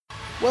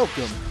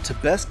Welcome to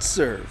Best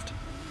Served,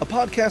 a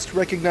podcast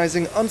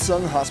recognizing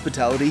unsung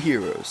hospitality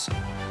heroes.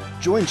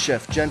 Join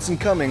Chef Jensen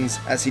Cummings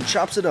as he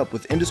chops it up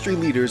with industry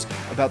leaders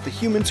about the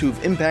humans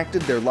who've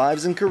impacted their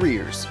lives and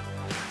careers.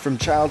 From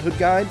childhood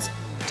guides,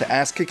 to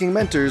ass-kicking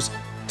mentors,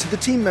 to the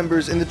team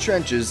members in the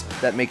trenches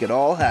that make it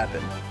all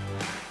happen.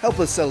 Help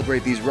us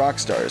celebrate these rock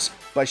stars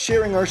by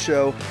sharing our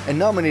show and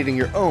nominating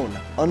your own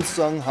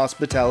unsung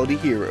hospitality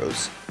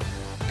heroes.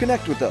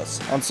 Connect with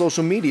us on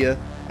social media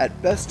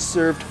at Best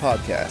Served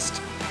Podcast.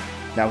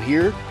 Now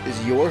here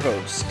is your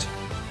host.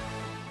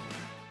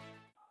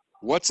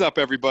 What's up,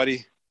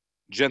 everybody?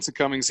 Jensen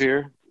Cummings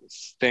here.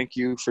 Thank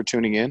you for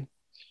tuning in.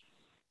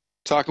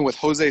 Talking with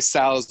Jose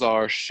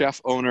Salazar, chef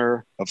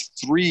owner of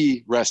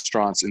 3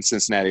 restaurants in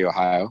Cincinnati,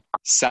 Ohio.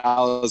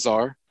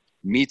 Salazar,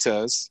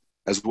 Mitas,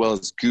 as well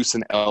as Goose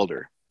and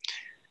Elder.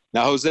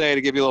 Now, Jose,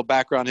 to give you a little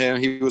background on him,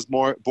 he was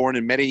born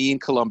in Medellin,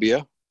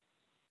 Colombia,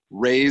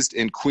 raised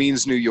in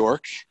Queens, New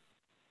York.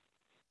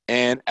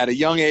 And at a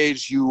young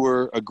age, you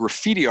were a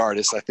graffiti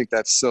artist. I think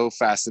that's so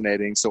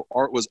fascinating. So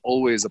art was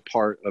always a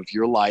part of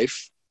your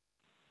life.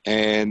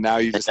 And now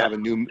you just have a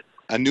new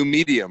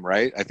medium,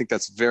 right? I think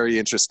that's very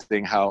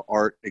interesting how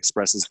art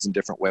expresses in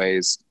different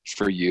ways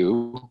for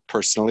you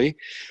personally.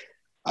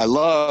 I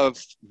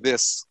love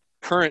this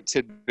current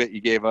tidbit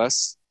you gave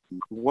us.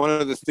 One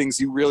of the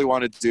things you really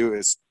want to do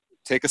is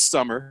take a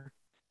summer,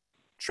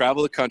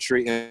 travel the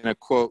country in a,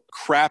 quote,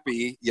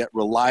 crappy yet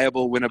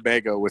reliable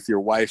Winnebago with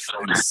your wife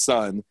and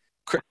son.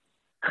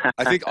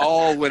 I think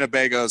all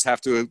Winnebagos have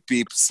to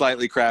be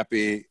slightly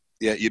crappy,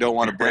 yet you don't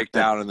want to break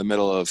down in the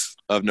middle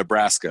of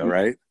Nebraska,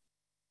 right?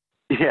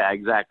 Yeah,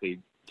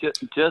 exactly.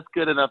 Just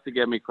good enough to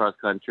get me cross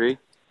country,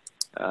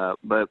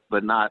 but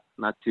not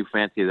too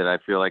fancy that I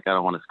feel like I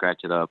don't want to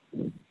scratch it up.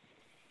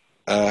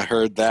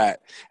 Heard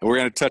that. And we're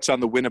going to touch on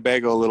the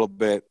Winnebago a little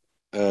bit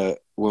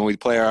when we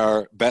play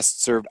our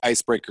Best Served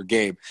Icebreaker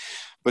game.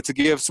 But to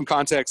give some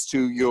context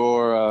to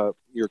your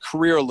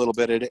career a little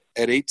bit,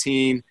 at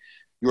 18,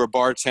 you were a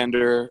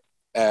bartender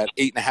at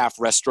 8.5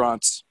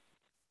 restaurants.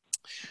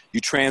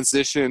 You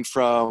transitioned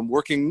from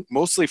working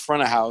mostly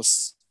front of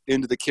house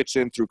into the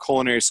kitchen through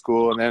culinary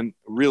school, and then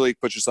really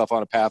put yourself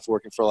on a path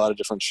working for a lot of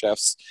different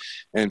chefs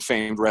and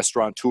famed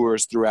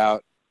restaurateurs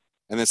throughout.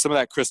 And then some of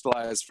that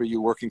crystallized for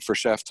you working for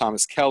Chef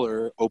Thomas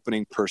Keller,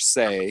 opening Per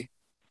Se,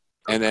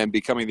 and then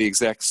becoming the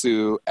exec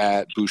sous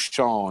at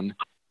Bouchon.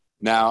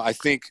 Now, I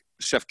think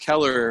Chef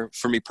Keller,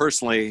 for me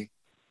personally,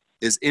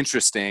 is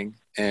interesting,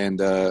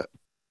 and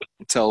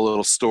tell a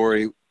little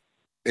story.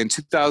 In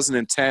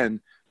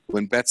 2010,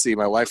 when Betsy,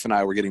 my wife, and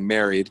I were getting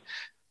married,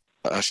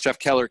 Chef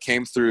Keller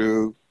came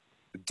through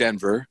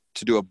Denver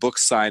to do a book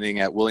signing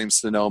at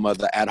Williams-Sonoma,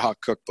 the Ad Hoc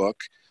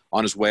Cookbook,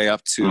 on his way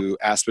up to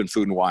Aspen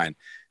Food and Wine.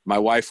 My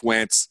wife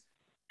went,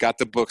 got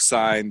the book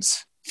signed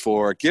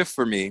for a gift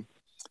for me,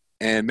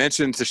 and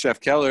mentioned to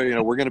Chef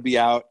Keller, we're going to be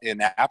out in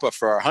Napa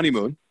for our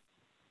honeymoon.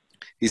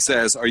 He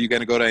says, are you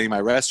going to go to any of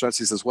my restaurants?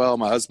 He says, well,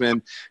 my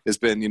husband has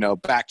been,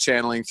 back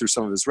channeling through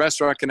some of his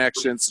restaurant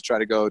connections to try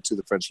to go to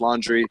the French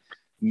Laundry.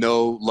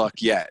 No luck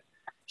yet.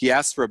 He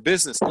asks for a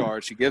business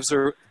card. She gives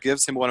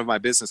him one of my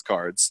business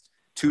cards.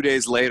 2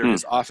 days later,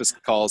 his office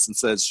calls and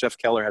says, Chef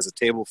Keller has a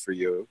table for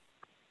you.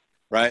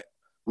 Right?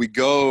 We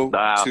go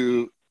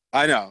to,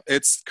 I know,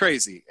 it's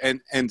crazy.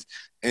 And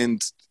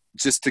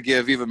just to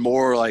give even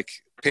more,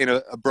 paint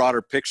a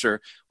broader picture,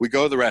 we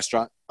go to the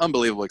restaurant.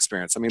 Unbelievable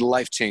experience. I mean,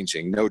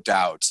 life-changing, no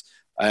doubt.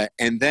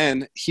 And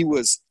then he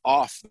was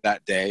off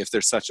that day, if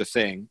there's such a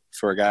thing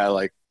for a guy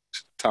like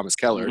Thomas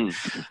Keller.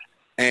 Mm-hmm.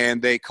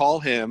 And they call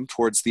him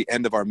towards the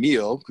end of our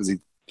meal, because he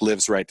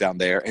lives right down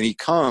there. And he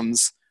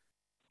comes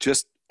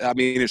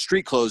in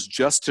street clothes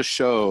just to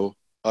show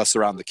us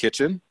around the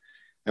kitchen.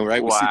 And we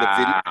see the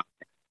video.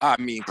 I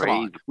mean, come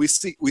on. We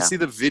see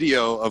the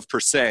video of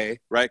Per Se,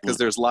 right? Because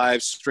there's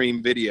live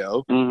stream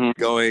video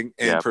going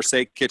in Per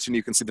Se kitchen.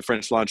 You can see the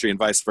French Laundry and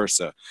vice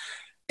versa.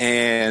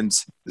 And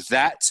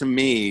that, to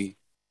me,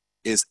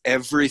 is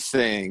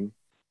everything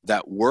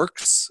that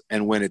works.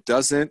 And when it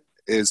doesn't,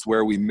 is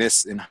where we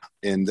miss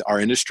in our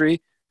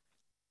industry.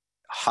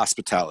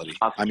 Hospitality.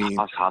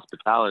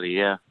 Hospitality,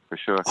 yeah, for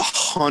sure.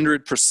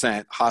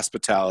 100%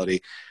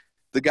 hospitality.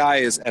 The guy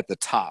is at the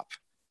top.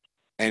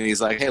 And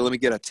he's like, hey, let me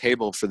get a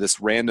table for this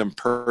random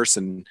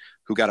person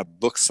who got a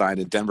book signed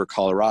in Denver,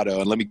 Colorado,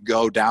 and let me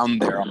go down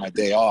there on my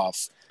day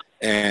off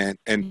and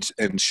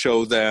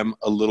show them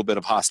a little bit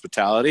of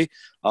hospitality.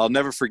 I'll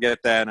never forget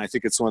that, and I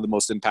think it's one of the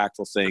most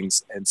impactful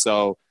things. And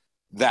so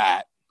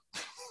that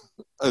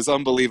is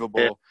unbelievable.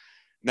 Yeah.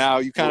 Now,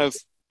 you kind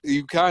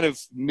of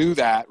knew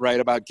that, right,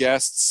 about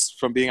guests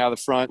from being out of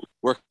the front,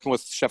 working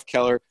with Chef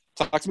Keller.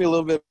 Talk to me a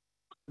little bit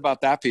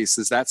about that piece.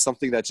 Is that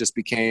something that just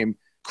became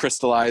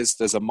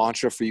crystallized as a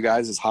mantra for you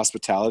guys, is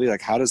hospitality?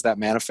 How does that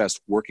manifest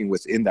working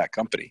within that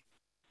company?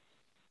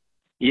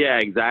 Yeah,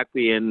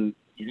 exactly. And,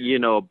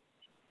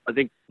 I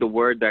think the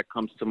word that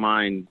comes to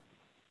mind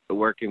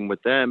working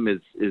with them is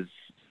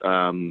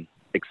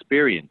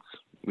experience,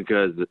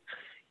 because,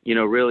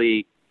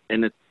 really,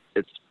 and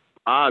it's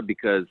odd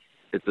because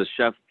it's a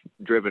chef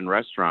driven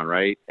restaurant,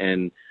 right?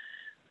 And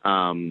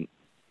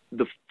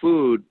the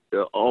food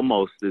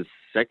almost is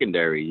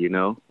secondary, you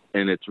know,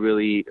 and it's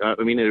really,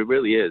 I mean, it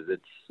really is.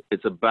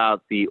 It's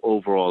about the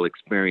overall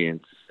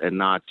experience and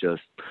not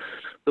just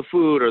the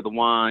food or the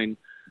wine.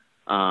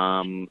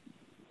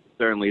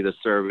 Certainly the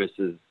service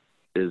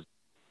is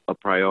a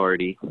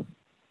priority,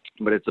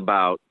 but it's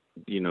about,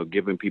 you know,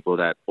 giving people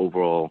that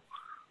overall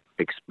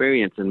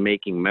experience and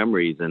making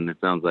memories. And it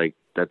sounds like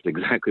that's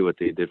exactly what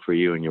they did for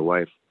you and your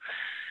wife.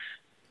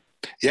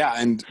 Yeah,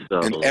 and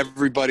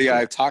everybody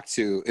I've talked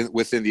to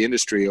within the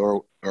industry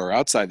or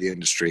outside the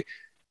industry,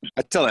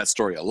 I tell that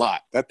story a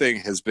lot. That thing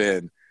has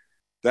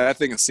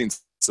seen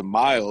some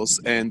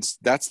miles, and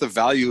that's the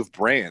value of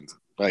brand.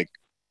 Like,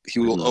 he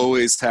will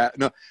always have,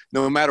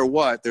 no matter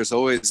what, there's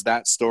always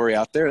that story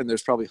out there, and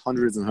there's probably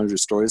hundreds and hundreds of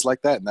stories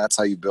like that, and that's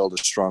how you build a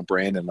strong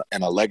brand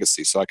and a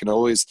legacy. So I can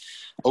always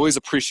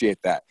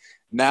appreciate that.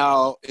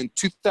 Now, in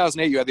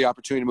 2008, you had the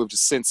opportunity to move to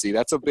Cincy.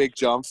 That's a big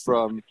jump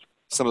from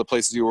some of the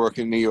places you work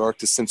in New York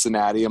to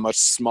Cincinnati, a much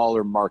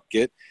smaller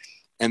market.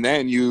 And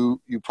then you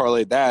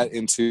parlayed that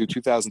into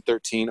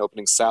 2013,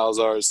 opening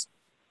Salazar's,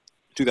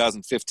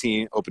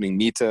 2015, opening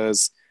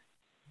Mita's,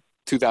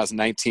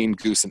 2019,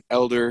 Goose and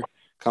Elder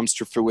comes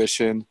to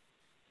fruition.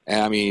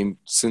 And I mean,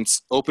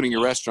 since opening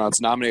your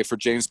restaurants, nominated for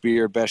James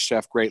Beard Best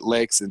Chef Great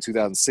Lakes in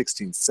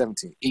 2016,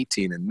 17,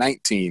 18, and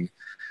 19,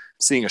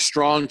 seeing a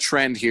strong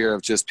trend here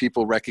of just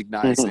people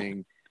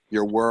recognizing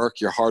your work,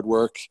 your hard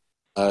work,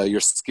 your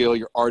skill,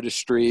 your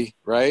artistry,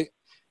 right?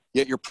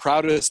 Yet your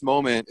proudest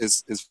moment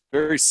is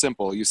very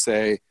simple. You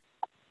say,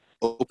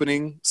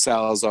 opening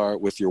Salazar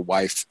with your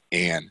wife,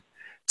 Anne.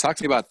 Talk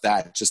to me about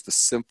that, just the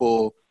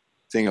simple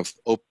thing of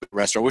open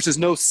restaurant, which is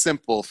no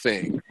simple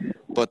thing,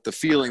 but the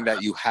feeling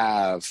that you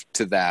have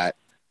to that.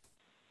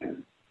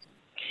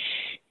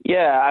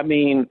 Yeah, I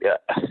mean,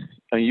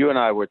 you and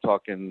I were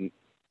talking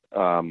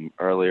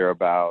earlier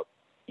about,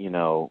 you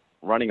know,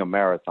 running a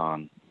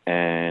marathon.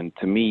 And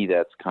to me,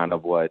 that's kind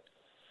of what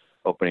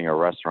opening a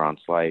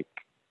restaurant's like.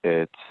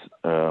 It's,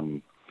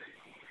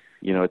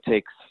 you know, it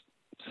takes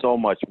so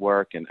much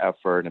work and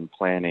effort and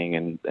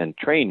planning and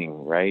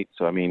training, right?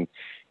 So, I mean,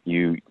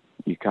 you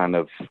kind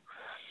of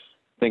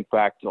think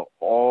back to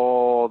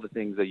all the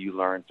things that you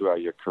learned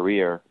throughout your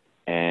career,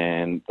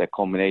 and the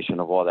culmination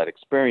of all that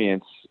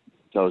experience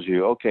tells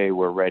you, okay,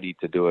 we're ready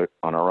to do it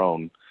on our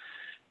own.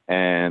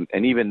 And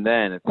even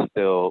then, it's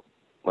still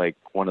like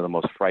one of the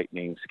most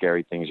frightening,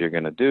 scary things you're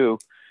going to do.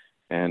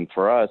 And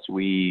for us,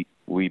 we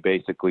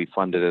basically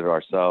funded it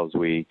ourselves.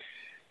 We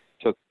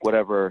took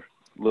whatever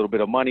little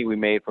bit of money we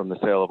made from the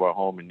sale of our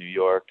home in New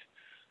York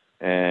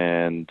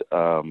and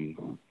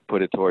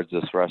put it towards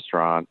this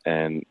restaurant,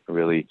 and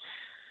really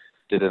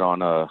did it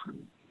on a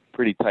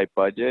pretty tight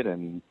budget.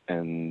 And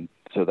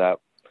so that,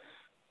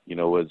 you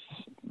know, was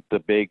the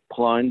big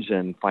plunge,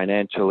 and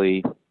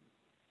financially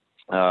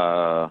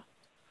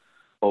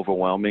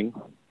overwhelming.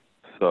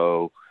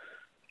 So,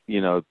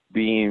 you know,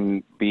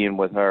 being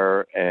with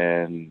her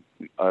and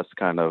us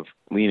kind of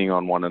leaning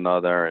on one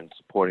another and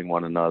supporting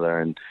one another,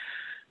 and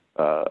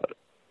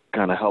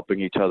kind of helping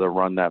each other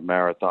run that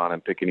marathon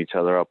and picking each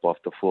other up off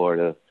the floor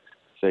to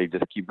say,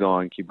 just keep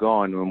going, keep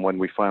going. And when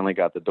we finally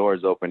got the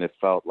doors open, it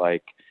felt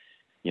like,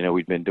 you know,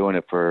 we'd been doing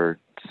it for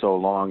so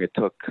long. It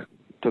took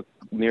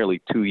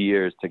nearly 2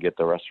 years to get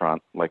the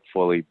restaurant like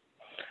fully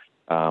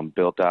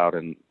built out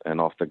and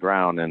off the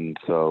ground. And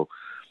so,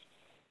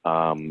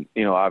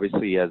 you know,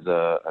 obviously as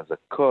a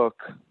cook,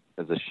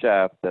 as a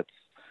chef, that's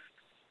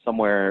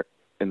somewhere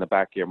in the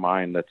back of your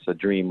mind. That's a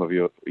dream of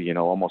you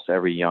know, almost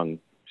every young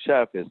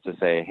chef, is to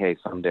say, hey,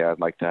 someday I'd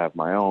like to have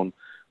my own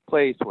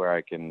place where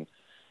I can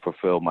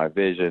fulfill my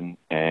vision.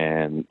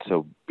 And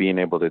so being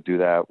able to do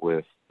that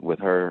with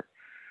her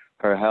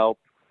help,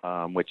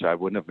 which I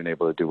wouldn't have been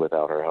able to do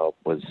without her help,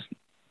 was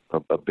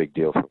a big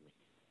deal for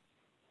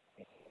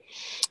me.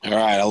 All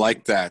right, I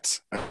like that.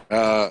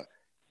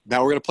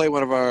 Now we're going to play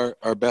one of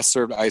our best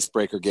served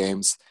icebreaker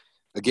games,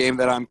 a game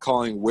that I'm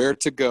calling Where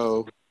to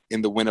Go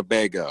in the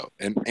Winnebago.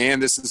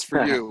 And this is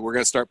for you. We're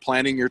going to start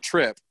planning your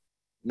trip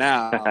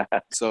now.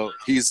 So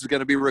he's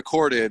going to be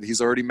recorded.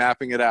 He's already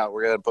mapping it out.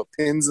 We're going to put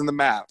pins in the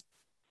map.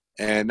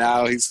 And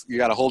now you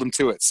got to hold him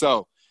to it.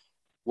 So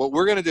what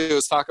we're going to do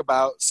is talk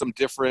about some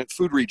different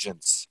food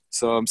regions,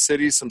 some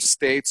cities, some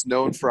states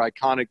known for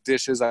iconic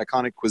dishes,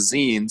 iconic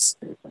cuisines,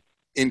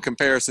 in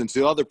comparison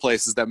to other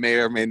places that may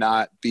or may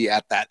not be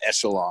at that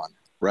echelon,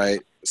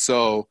 right?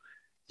 So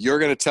you're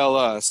going to tell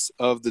us,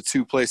 of the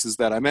two places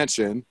that I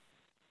mentioned,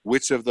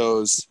 which of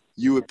those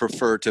you would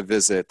prefer to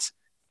visit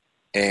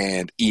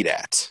and eat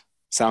at.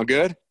 Sound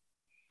good?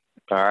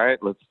 All right,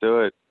 let's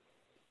do it.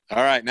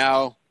 All right,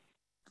 now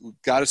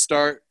we've got to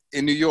start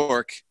in New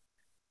York.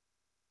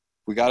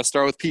 We got to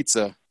start with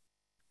pizza.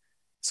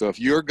 So if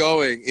you're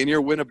going in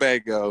your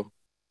Winnebago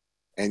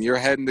and you're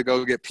heading to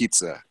go get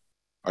pizza,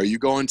 are you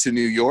going to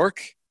New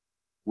York,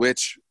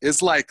 which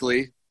is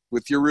likely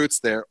with your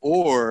roots there,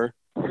 or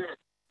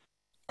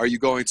are you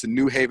going to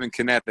New Haven,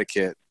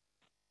 Connecticut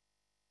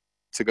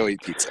to go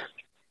eat pizza?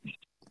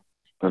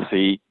 Let's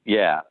see.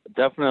 Yeah,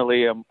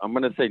 definitely. I'm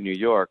going to say New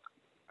York.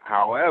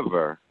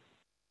 However,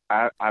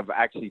 I've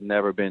actually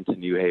never been to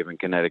New Haven,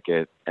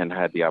 Connecticut, and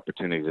had the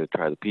opportunity to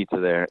try the pizza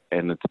there,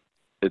 and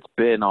it's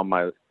been on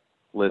my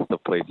list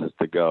of places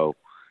to go.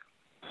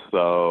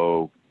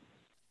 So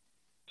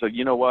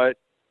you know what?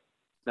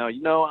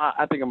 No,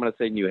 I think I'm going to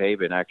say New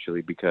Haven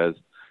actually, because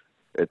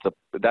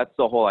that's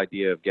the whole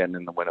idea of getting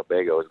in the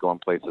Winnebago, is going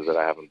places that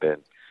I haven't been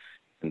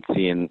and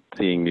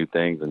seeing new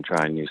things and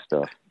trying new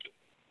stuff.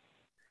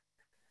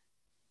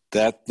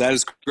 That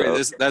is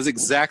great. That's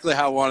exactly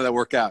how I wanted to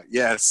work out.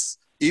 Yes,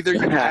 either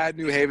you had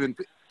New Haven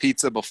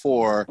pizza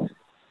before,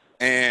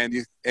 and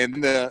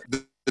the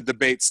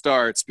debate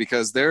starts,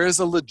 because there is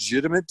a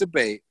legitimate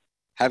debate,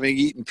 having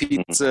eaten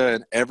pizza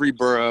in every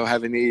borough,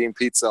 having eaten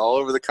pizza all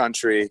over the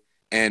country,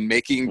 and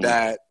making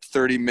that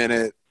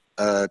 30-minute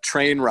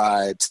train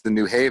ride to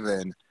New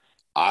Haven.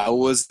 I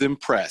was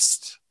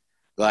impressed,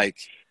 like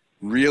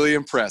really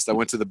impressed. I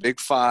went to the Big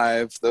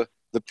Five, the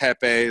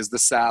Pepe's, the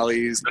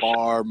Sally's,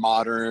 Bar,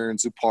 Modern,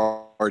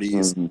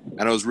 Zupardi's,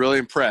 and I was really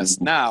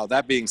impressed. Now,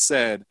 that being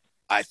said,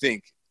 I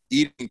think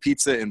eating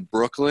pizza in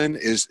Brooklyn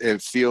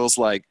it feels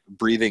like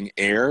breathing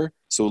air.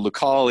 So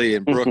Lucali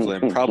in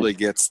Brooklyn probably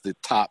gets the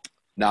top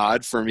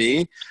nod for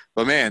me.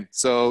 But man,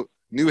 so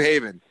New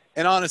Haven,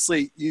 and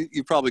honestly,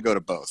 you probably go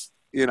to both.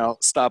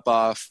 Stop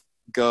off,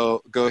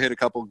 go hit a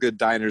couple good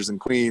diners in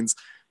Queens,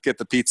 get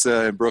the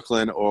pizza in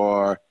Brooklyn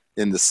or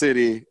in the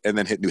city, and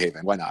then hit New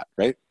Haven. Why not,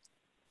 right?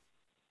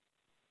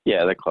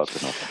 Yeah, they're close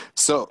enough.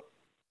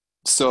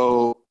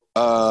 So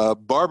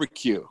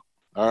barbecue.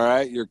 All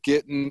right, you're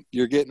getting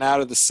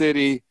out of the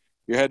city.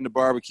 You're heading to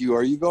barbecue.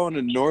 Are you going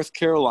to North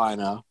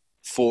Carolina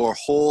for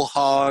whole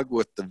hog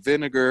with the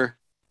vinegar,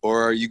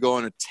 or are you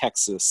going to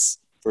Texas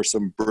for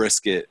some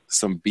brisket,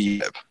 some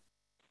beef?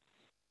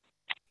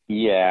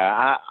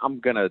 Yeah, I'm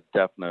gonna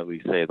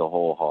definitely say the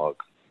whole hog.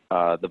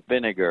 The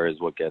vinegar is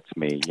what gets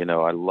me.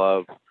 I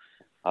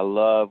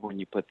love when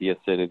you put the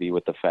acidity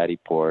with the fatty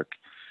pork.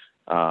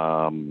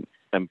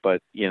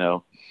 But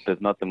there's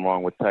nothing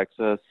wrong with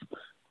Texas.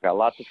 Got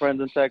lots of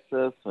friends in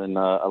Texas, and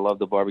I love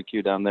the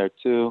barbecue down there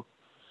too.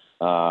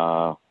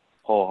 Whole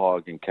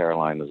hog in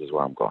Carolinas is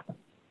where I'm going.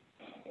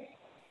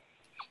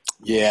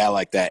 Yeah, I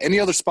like that. Any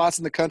other spots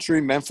in the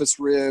country? Memphis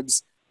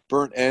ribs,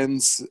 burnt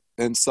ends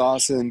and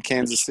sauce in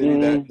Kansas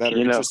City that are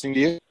interesting to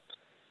you?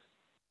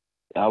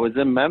 I was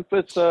in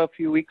Memphis a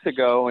few weeks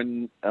ago,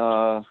 and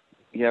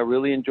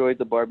really enjoyed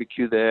the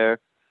barbecue there.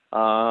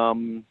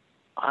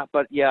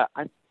 But yeah,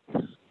 I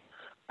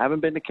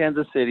haven't been to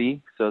Kansas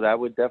City, so that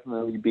would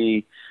definitely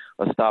be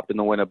a stop in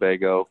the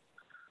Winnebago.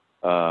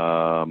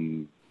 But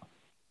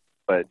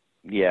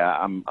yeah,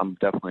 I'm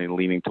definitely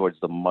leaning towards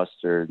the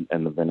mustard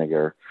and the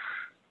vinegar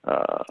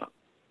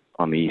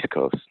on the East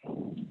Coast.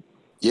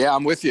 Yeah,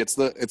 I'm with you. It's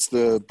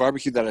the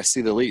barbecue that I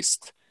see the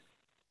least.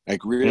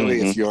 Like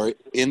really, if you're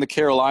in the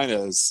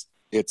Carolinas,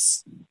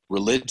 it's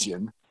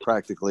religion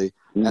practically,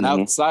 and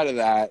outside of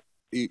that,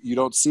 you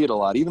don't see it a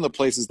lot. Even the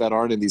places that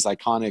aren't in these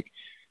iconic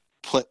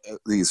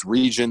these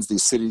regions,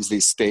 these cities,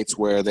 these states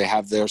where they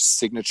have their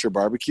signature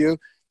barbecue,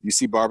 you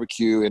see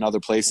barbecue in other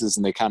places,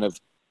 and they kind of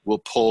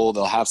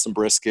they'll have some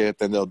brisket,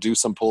 then they'll do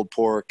some pulled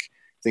pork,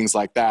 things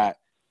like that.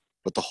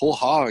 But the whole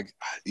hog,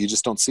 you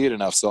just don't see it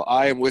enough. So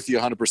I am with you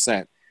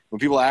 100%. When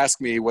people ask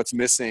me what's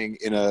missing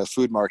in a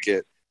food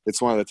market,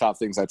 it's one of the top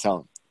things I tell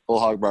them. Whole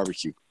hog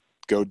barbecue.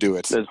 Go do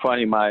it. It's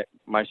funny. My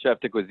chef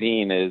de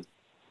cuisine is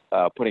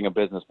putting a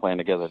business plan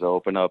together to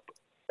open up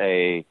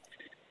a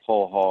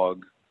whole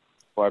hog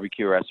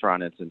barbecue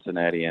restaurant in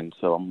Cincinnati, and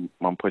so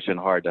I'm pushing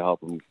hard to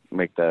help him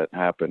make that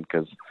happen,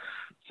 because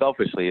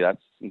selfishly,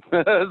 that's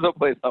the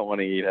place I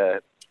want to eat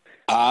at.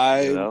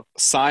 I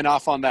sign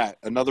off on that.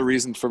 Another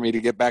reason for me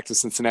to get back to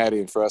Cincinnati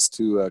and for us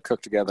to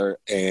cook together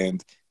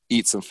and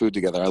eat some food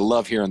together. I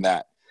love hearing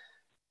that.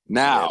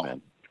 Now,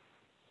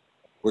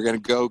 we're going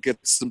to go get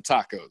some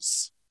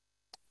tacos.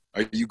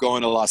 Are you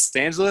going to Los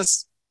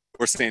Angeles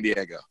or San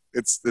Diego?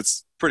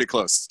 It's pretty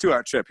close. It's a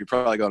 2-hour trip. You're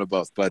probably going to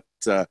both. But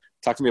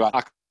talk to me about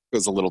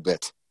tacos a little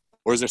bit.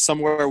 Or is there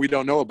somewhere we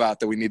don't know about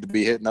that we need to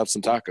be hitting up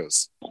some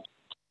tacos?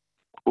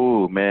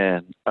 Ooh,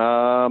 man.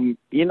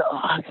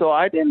 So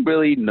I didn't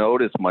really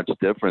notice much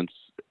difference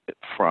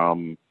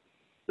from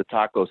the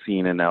taco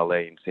scene in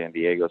LA and San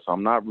Diego, so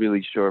I'm not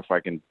really sure if I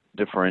can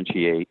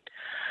differentiate.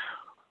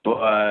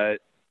 But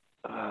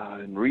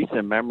in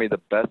recent memory,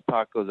 the best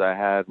tacos I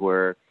had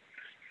were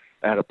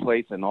at a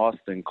place in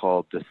Austin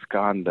called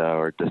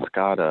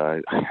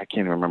Discada. I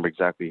can't remember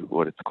exactly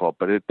what it's called,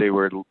 but they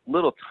were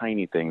little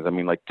tiny things. I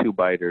mean, like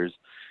 2-biters,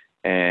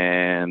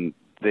 and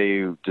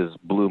they just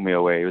blew me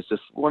away. It was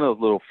just one of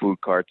those little food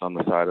carts on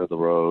the side of the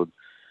road.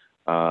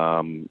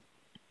 Elote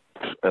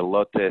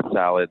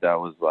salad that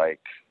was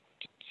like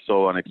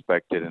so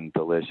unexpected and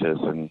delicious.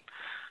 And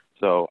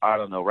so I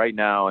don't know. Right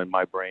now in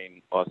my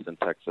brain, Austin,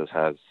 Texas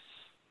has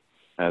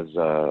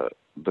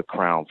the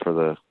crown for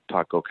the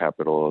taco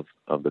capital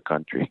of the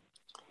country.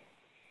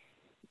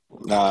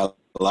 I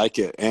like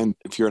it. And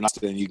if you're in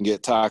Austin, you can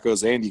get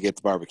tacos and you get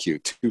the barbecue.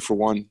 2 for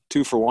 1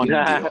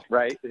 deal.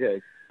 Right. Yeah.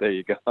 There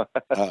you go.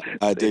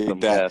 I dig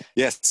that.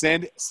 Yes,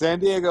 San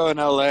Diego and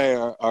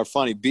LA are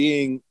funny.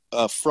 Being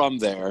from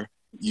there,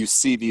 you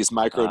see these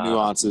micro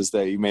nuances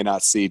that you may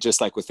not see, just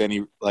like with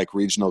any like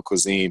regional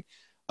cuisine.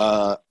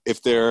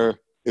 If there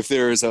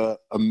is a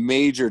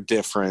major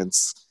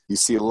difference, you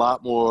see a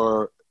lot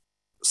more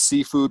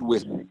seafood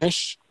with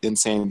fish in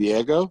San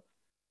Diego,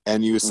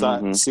 and you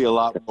see a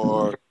lot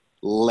more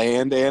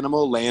land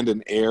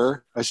and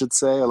air, I should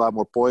say, a lot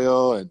more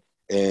pollo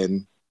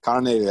and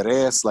carne de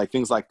res, like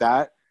things like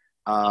that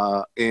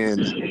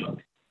in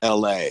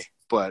LA.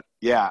 But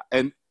yeah,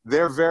 and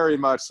they're very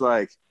much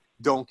like,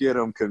 don't get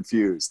them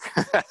confused.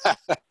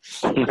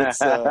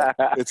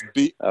 It's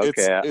beef.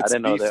 Okay, I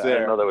didn't know that. There. I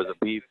didn't know there was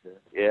a beef there.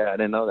 Yeah, I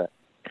didn't know that.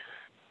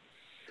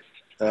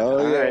 Oh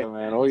all yeah, right.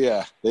 Man. Oh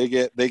yeah, they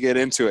get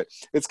into it.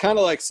 It's kind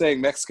of like saying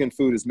Mexican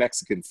food is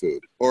Mexican food,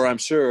 or I'm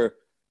sure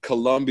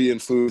Colombian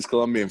food is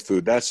Colombian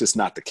food. That's just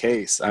not the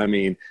case. I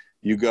mean,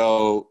 you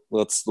go.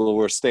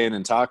 We're staying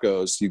in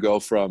tacos. You go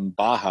from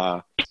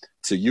Baja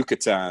to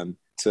Yucatan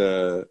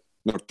to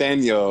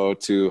Norteño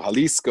to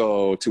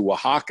Jalisco to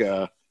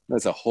Oaxaca.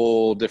 That's a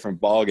whole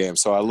different ballgame.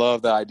 So I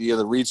love the idea of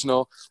the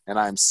regional, and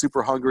I'm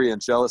super hungry and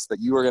jealous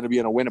that you are going to be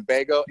in a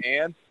Winnebago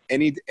and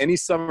any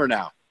summer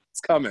now.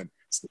 It's coming.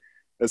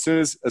 As soon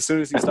as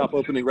you stop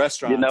opening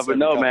restaurants. You never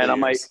know, man. I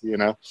might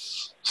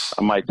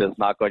just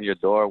knock on your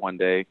door one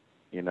day,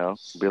 be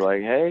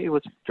like, hey,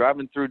 was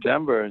driving through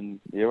Denver,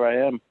 and here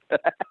I am.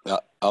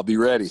 I'll be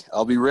ready.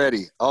 All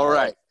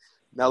right.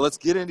 Now let's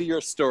get into your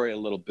story a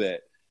little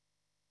bit.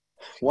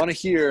 Want to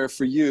hear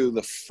for you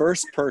the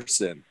first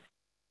person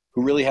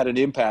who really had an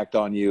impact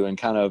on you and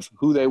kind of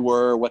who they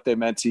were, what they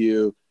meant to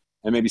you,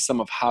 and maybe some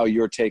of how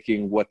you're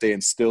taking what they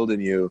instilled in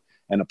you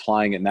and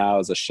applying it now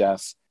as a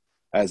chef,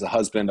 as a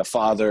husband, a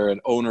father, an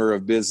owner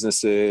of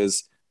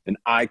businesses, an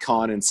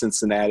icon in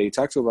Cincinnati.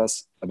 Talk to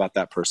us about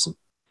that person.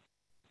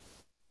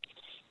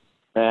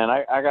 And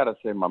I got to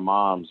say my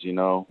mom's,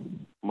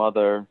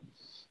 mother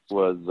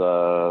was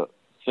a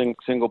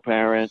single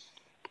parent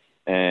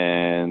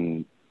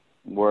and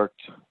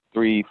worked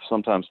 3,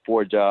 sometimes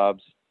 4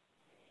 jobs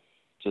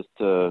just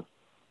to,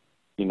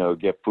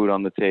 get food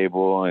on the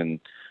table and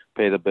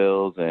pay the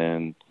bills.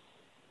 And,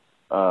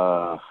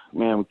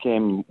 when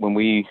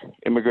we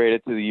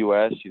immigrated to the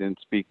U.S., she didn't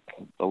speak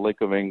a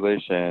lick of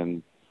English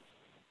and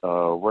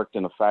worked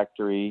in a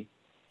factory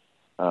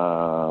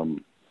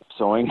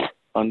sewing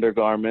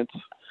undergarments.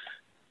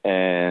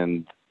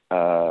 And,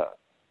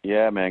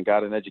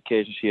 got an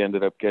education. She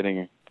ended up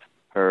getting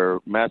her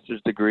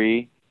master's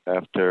degree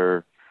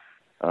after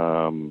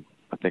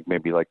I think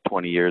maybe like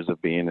 20 years of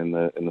being in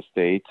the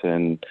States.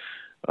 And,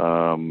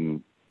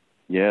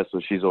 so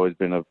she's always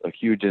been a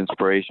huge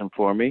inspiration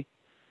for me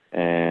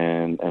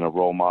and a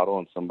role model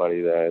and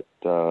somebody that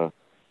I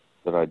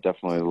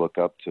definitely look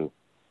up to.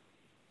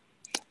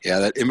 Yeah,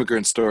 that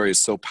immigrant story is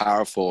so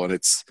powerful. And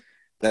it's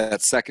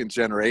that second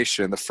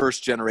generation, the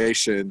first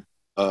generation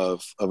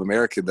of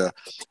America. The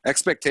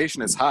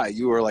expectation is high.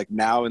 You are like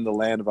now in the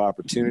land of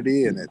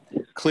opportunity. And it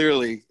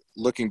clearly,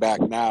 looking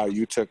back now,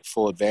 you took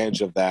full advantage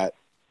of that,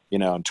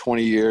 in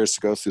 20 years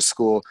to go through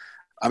school.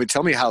 I mean,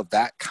 tell me how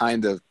that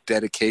kind of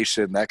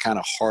dedication, that kind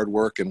of hard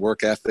work and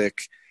work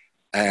ethic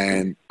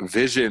and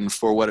vision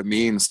for what it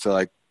means to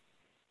like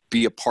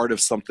be a part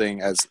of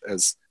something as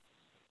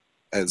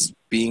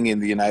being in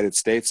the United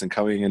States and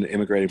coming and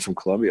immigrating from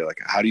Colombia. Like,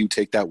 how do you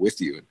take that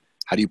with you? And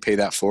how do you pay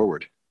that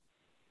forward?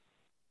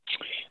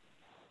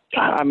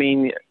 I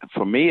mean,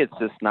 for me, it's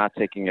just not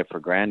taking it for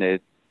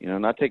granted,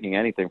 not taking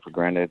anything for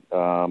granted,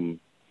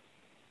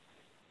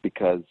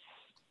 because,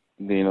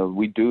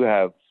 we do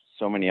have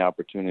so many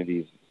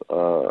opportunities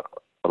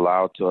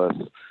allowed to us,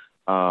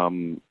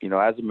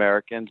 as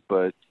Americans,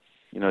 but,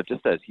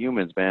 just as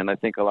humans, man. I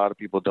think a lot of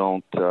people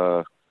don't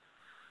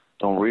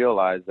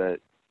realize that,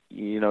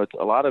 it's,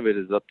 a lot of it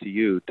is up to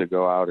you to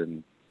go out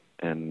and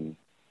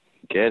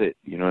get it.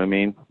 You know what I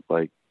mean?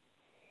 Like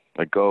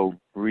go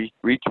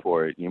reach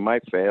for it. You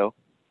might fail.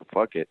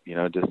 Fuck it.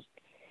 Just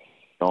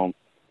don't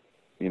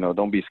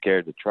be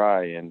scared to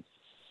try. And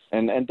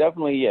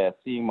definitely,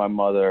 seeing my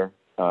mother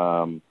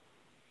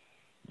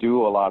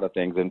do a lot of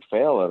things and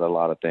fail at a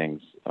lot of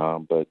things,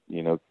 but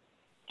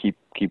keep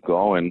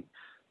going.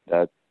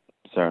 That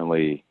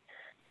certainly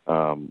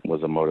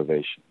was a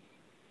motivation.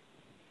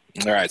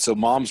 All right, so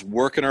mom's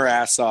working her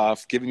ass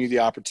off, giving you the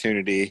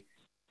opportunity.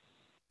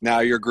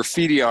 Now you're a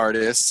graffiti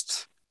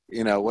artist.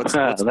 What's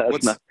mom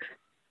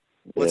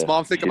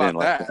think about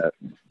that?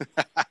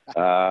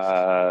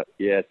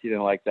 She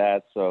didn't like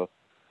that. So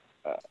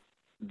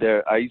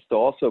I used to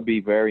also be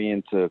very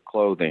into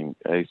clothing.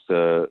 I used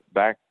to,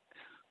 back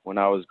when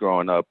I was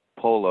growing up,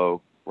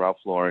 Polo, Ralph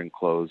Lauren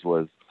clothes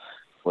was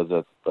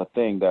a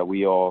thing that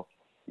we all,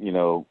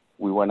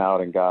 we went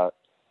out and got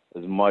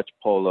as much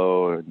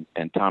Polo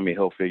and Tommy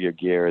Hilfiger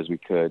gear as we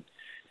could.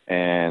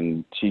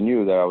 And she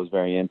knew that I was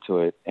very into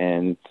it.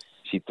 And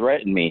she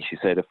threatened me. She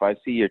said, if I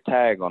see your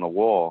tag on a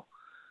wall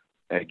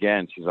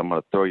again, she's, I'm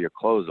going to throw your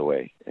clothes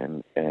away.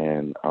 And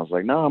I was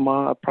like, no,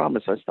 Mom, I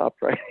promise. I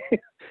stopped right.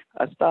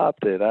 I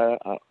stopped it.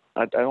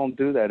 I don't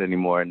do that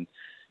anymore.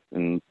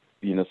 And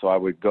so I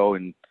would go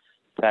and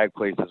tag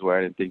places where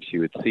I didn't think she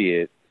would see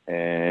it.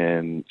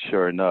 And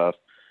sure enough,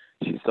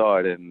 she saw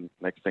it, and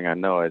next thing I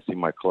know, I see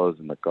my clothes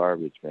in the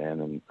garbage,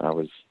 man, and I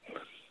was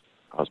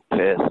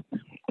pissed.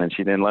 And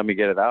she didn't let me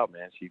get it out,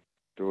 man. She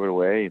threw it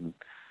away,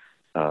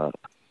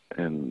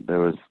 and there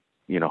was,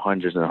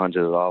 hundreds and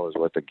hundreds of dollars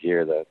worth of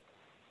gear that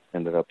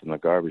ended up in the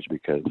garbage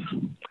because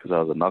I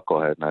was a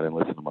knucklehead and I didn't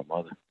listen to my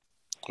mother.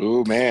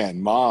 Oh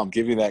man, Mom,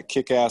 give you that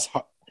kick-ass,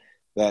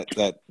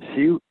 that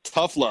she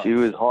tough love. She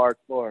was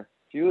hardcore.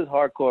 She was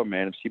hardcore,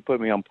 man. If she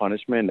put me on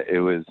punishment, it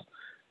was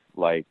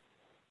like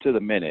to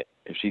the minute.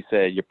 If she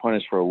said you're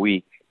punished for a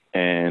week,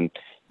 and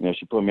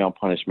she put me on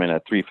punishment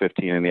at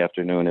 3:15 in the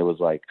afternoon, it was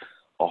like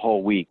a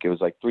whole week. It was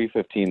like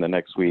 3:15 the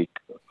next week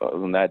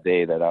on that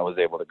day that I was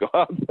able to go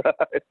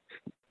outside.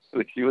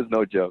 She was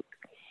no joke.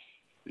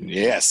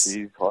 Yes.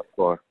 She's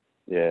hardcore.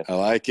 Yeah. I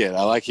like it.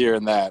 I like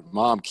hearing that.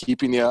 Mom,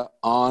 keeping you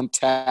on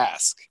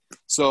task.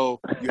 So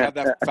you have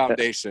that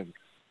foundation.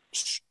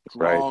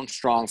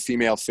 Strong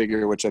female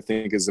figure, which I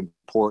think is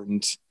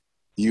important.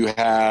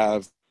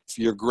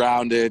 You're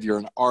grounded. You're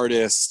an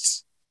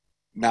artist.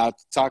 Now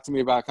talk to me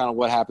about kind of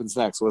what happens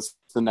next. What's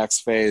the next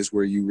phase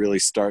where you really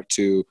start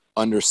to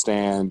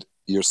understand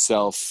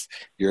yourself?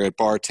 You're at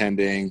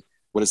bartending.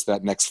 What is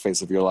that next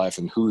phase of your life,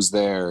 and who's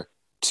there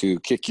to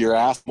kick your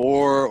ass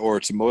more or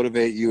to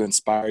motivate you,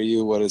 inspire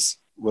you? What is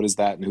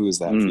that, and who is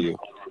that for you?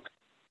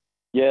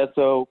 Yeah,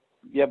 so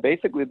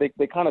basically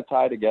they kind of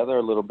tie together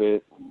a little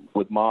bit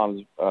with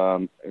Mom's.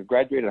 I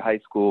graduated high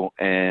school,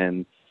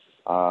 and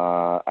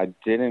I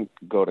didn't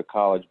go to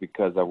college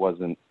because I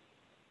wasn't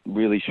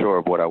really sure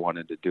of what I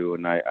wanted to do,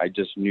 and I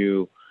just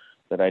knew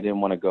that I didn't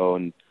want to go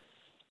and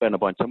spend a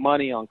bunch of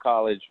money on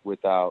college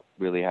without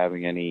really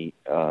having any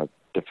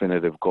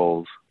definitive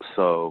goals.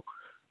 So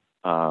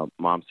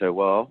Mom said,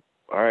 well,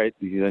 all right,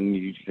 then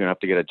you're going to have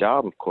to get a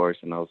job, of course.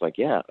 And I was like,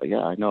 yeah,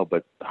 I know,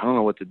 but I don't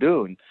know what to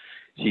do. And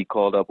she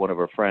called up one of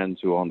her friends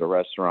who owned a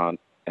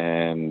restaurant,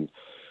 and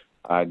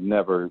I'd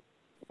never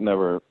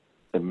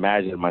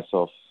imagined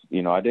myself,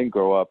 I didn't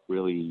grow up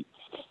really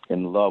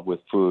in love with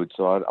food.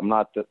 So I'm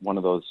not one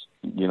of those,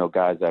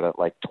 guys that at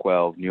like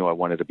 12 knew I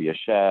wanted to be a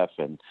chef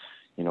and,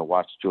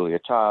 watched Julia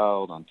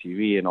Child on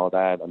TV and all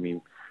that. I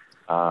mean,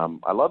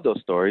 I love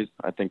those stories.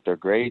 I think they're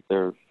great.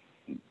 They're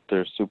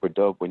super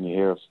dope when you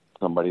hear of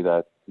somebody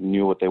that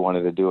knew what they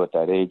wanted to do at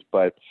that age.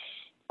 But,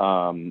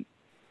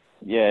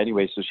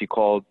 anyway, so she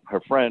called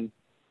her friend.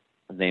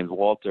 His name's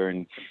Walter,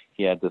 and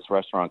he had this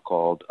restaurant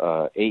called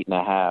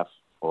 8.5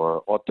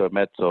 or Otto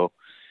Mezzo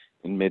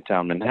in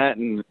Midtown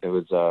Manhattan. It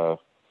was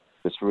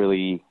this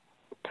really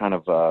kind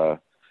of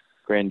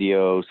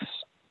grandiose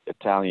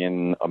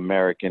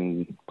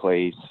Italian-American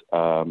place. It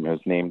was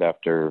named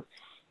after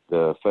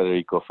the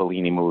Federico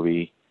Fellini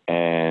movie,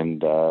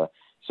 and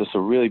it's just a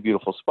really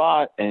beautiful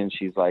spot. And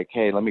she's like,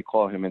 hey, let me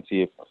call him and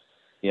see if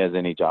he has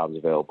any jobs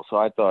available. So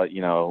I thought,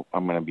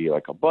 I'm going to be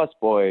like a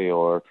busboy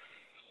or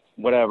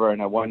whatever.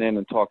 And I went in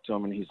and talked to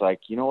him, and he's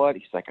like, you know what?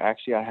 He's like,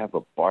 actually, I have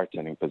a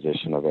bartending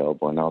position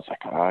available. And I was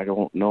like, I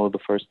don't know the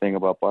first thing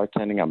about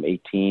bartending. I'm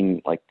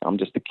 18. Like, I'm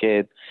just a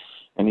kid.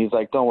 And he's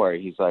like, don't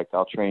worry. He's like,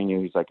 I'll train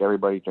you. He's like,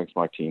 everybody drinks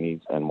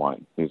martinis and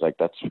wine. He's like,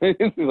 he's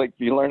like, if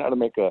you learn how to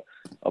make a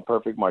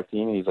perfect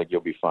martini, he's like,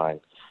 you'll be fine.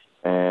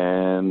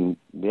 And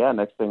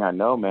next thing I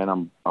know, man,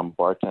 I'm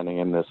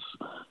bartending in this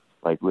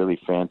like really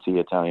fancy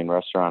Italian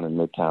restaurant in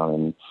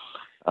Midtown.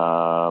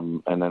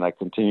 And then I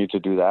continued to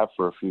do that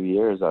for a few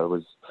years. I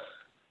was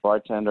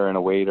bartender and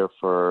a waiter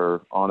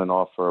for on and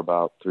off for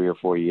about 3 or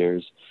 4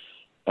 years.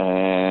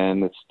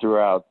 And it's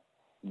throughout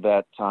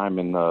that time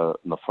in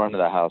the front of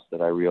the house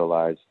that I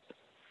realized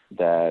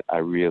that I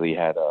really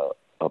had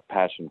a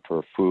passion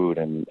for food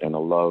and a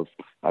love.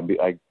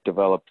 I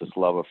developed this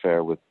love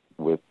affair with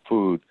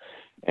food,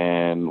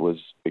 and was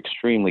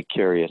extremely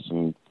curious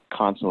and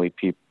constantly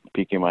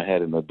peeking my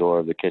head in the door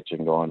of the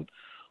kitchen going,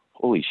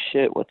 holy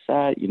shit, what's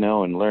that?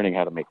 And learning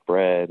how to make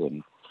bread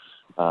and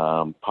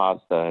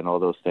pasta and all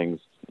those things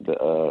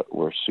that,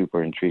 were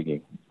super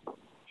intriguing.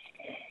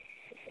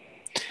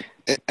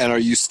 And are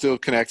you still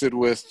connected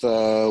with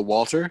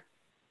Walter?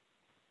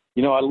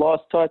 I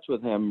lost touch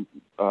with him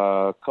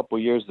a couple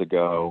years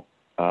ago.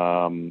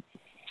 One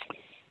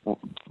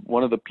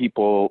of the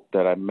people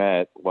that I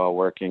met while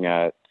working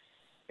at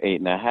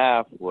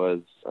 8.5 was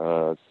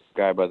a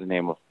guy by the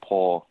name of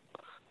Paul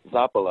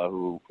Zappala,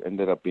 who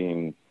ended up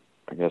being,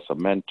 I guess, a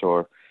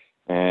mentor.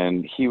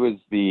 And he was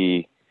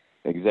the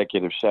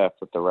executive chef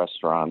at the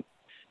restaurant.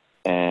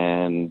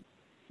 And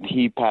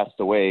he passed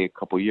away a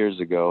couple years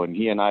ago, and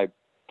he and I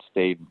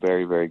stayed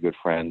very, very good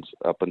friends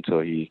up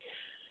until he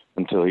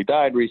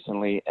died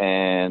recently.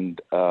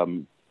 And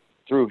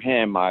through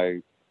him,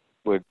 I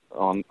would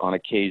on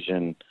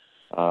occasion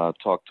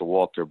talk to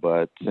Walter,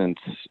 but since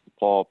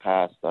Paul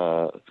passed,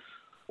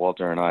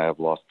 Walter and I have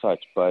lost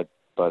touch. But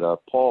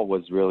Paul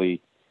was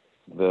really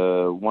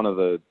one of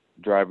the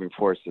driving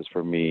forces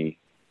for me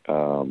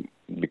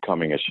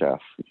becoming a chef.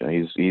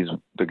 He's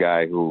the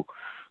guy who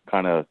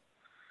kind of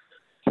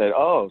said,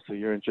 oh, so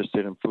you're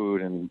interested in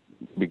food, and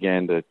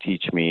began to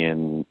teach me,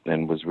 and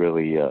was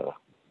really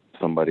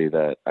somebody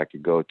that I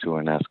could go to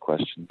and ask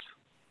questions.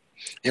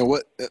 And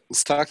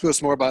let's talk to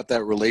us more about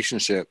that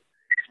relationship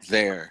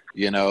there,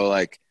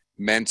 like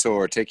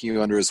mentor taking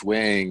you under his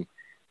wing,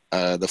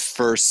 the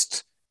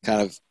first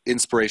kind of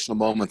inspirational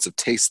moments of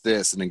taste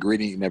this, an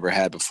ingredient you never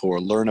had before,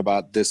 learn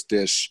about this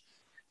dish.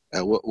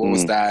 What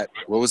was that?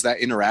 What was that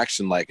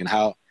interaction like, and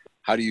how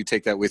do you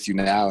take that with you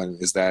now? And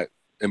is that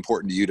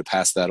important to you to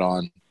pass that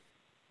on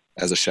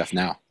as a chef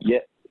now?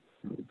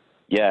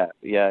 Yeah,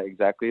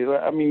 exactly.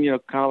 I mean,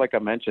 kind of like I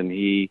mentioned,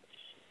 he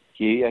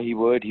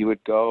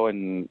would go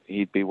and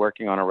he'd be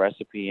working on a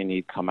recipe, and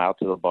he'd come out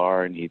to the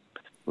bar and he'd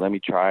let me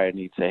try it, and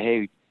he'd say,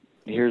 "Hey,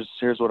 here's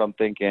what I'm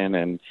thinking,"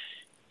 and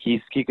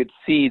he could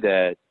see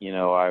that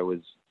I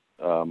was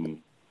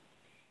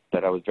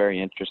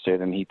very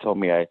interested, and he told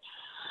me I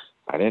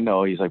didn't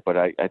know. He's like,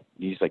 but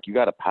he's like, you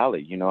got a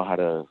palate, you know how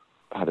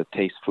to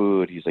taste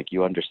food. He's like,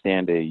 you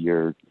understand it.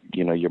 Your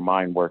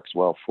mind works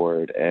well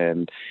for it,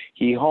 and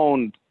he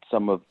honed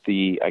some of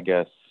the, I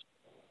guess,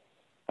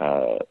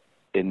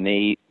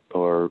 innate,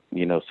 or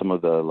some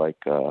of the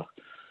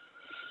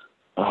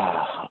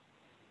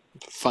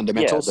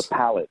fundamentals. Yeah, the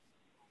palate.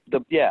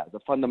 The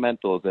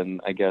fundamentals,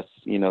 and I guess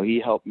he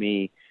helped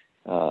me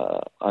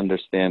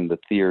understand the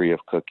theory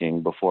of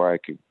cooking before I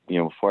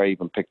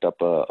even picked up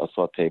a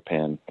saute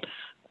pan.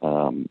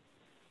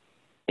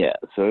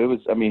 So it was.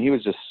 I mean, he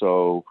was just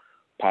so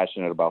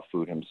passionate about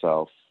food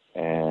himself,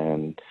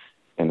 and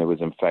it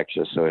was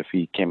infectious. So if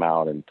he came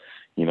out and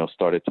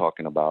started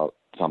talking about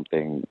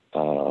something,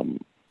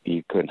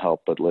 he couldn't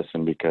help but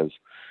listen, because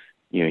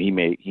he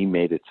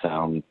made it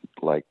sound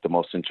like the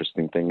most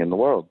interesting thing in the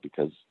world,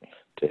 because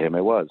to him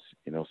it was.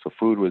 So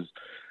food was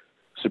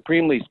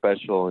supremely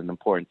special and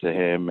important to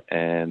him,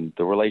 and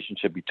the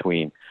relationship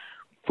between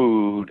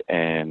food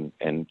and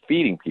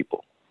feeding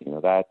people,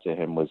 that to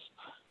him was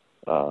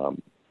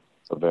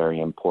a very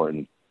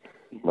important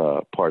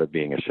part of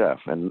being a chef.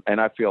 And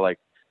I feel like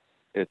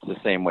it's the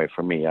same way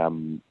for me.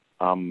 I'm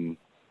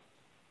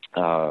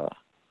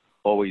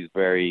always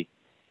very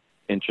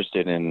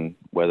interested in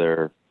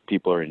whether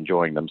people are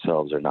enjoying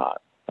themselves or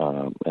not.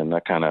 And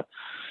that kind of,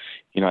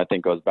 I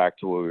think goes back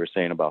to what we were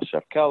saying about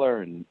Chef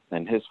Keller and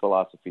his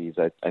philosophies.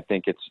 I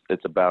think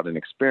it's about an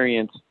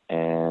experience,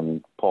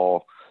 and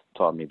Paul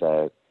taught me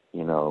that,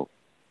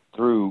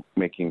 through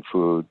making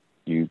food,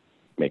 you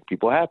make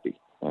people happy.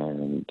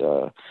 And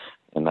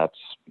that's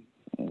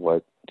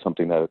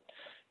something that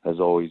has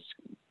always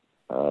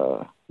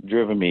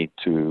driven me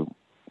to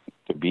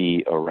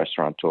be a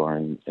restaurateur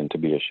and to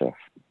be a chef.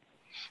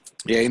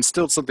 Yeah,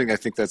 instilled something I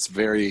think that's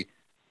very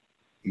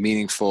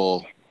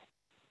meaningful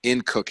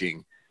in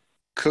cooking.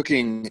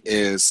 Cooking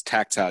is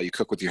tactile. You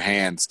cook with your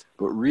hands,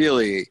 but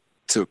really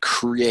to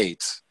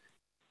create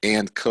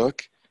and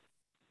cook,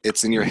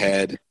 it's in your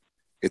head,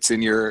 it's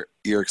in your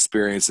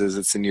experiences,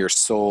 it's in your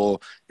soul,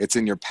 it's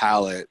in your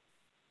palate.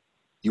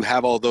 You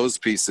have all those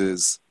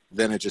pieces,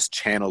 then it just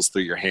channels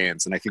through your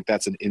hands. And I think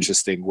that's an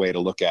interesting way to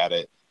look at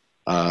it.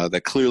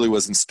 That clearly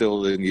was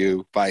instilled in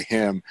you by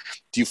him.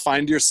 Do you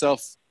find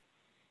yourself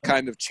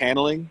kind of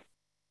channeling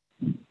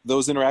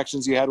those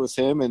interactions you had with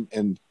him,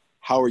 and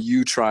how are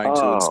you trying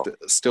to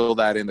instill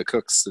that in the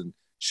cooks and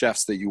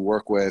chefs that you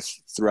work with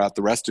throughout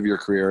the rest of your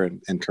career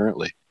and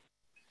currently?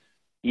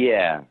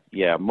 Yeah,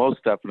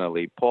 most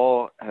definitely.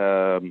 Paul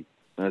has,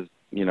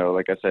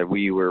 like I said,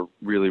 we were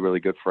really, really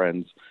good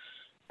friends,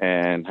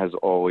 and has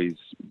always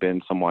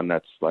been someone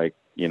that's right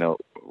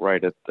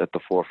at the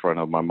forefront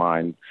of my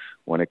mind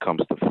when it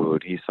comes to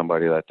food. He's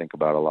somebody that I think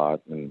about a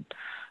lot, and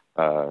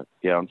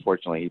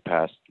unfortunately he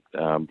passed,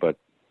 but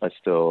I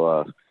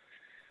still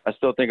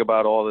think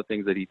about all the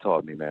things that he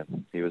taught me,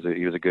 man. He was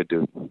a good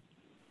dude.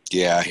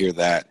 Yeah, I hear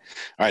that.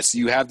 All right, so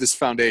you have this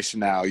foundation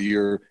now.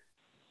 You're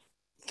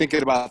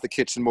thinking about the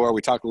kitchen more.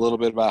 We talked a little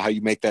bit about how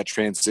you make that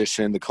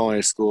transition, the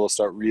culinary school,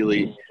 start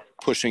really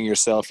pushing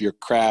yourself, your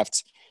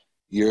craft.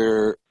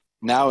 You're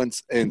now in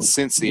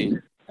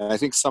Cincy, and I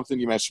think something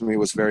you mentioned to me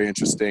was very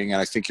interesting,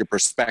 and I think your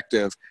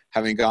perspective,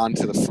 having been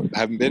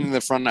in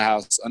the front of the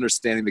house,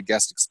 understanding the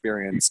guest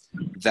experience,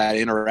 that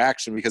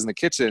interaction, because in the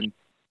kitchen,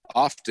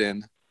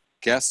 often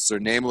guests are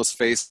nameless,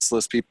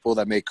 faceless people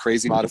that make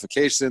crazy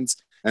modifications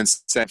and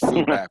send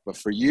food back. But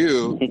for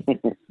you,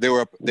 they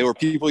were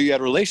people you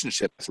had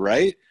relationships,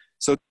 right?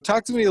 So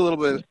talk to me a little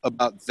bit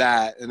about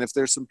that, and if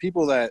there's some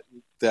people that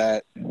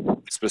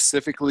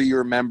specifically you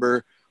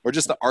remember, or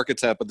just the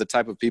archetype of the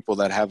type of people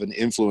that have an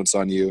influence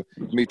on you,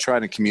 me trying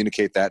to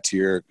communicate that to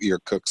your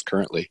cooks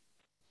currently.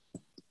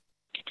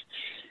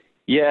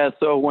 Yeah,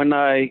 so when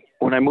I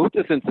moved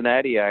to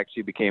Cincinnati, I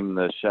actually became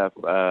the chef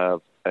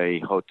of a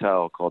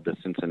hotel called the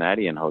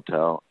Cincinnatian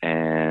Hotel,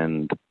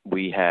 and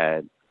we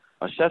had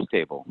a chef's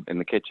table in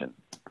the kitchen.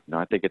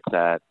 I think it's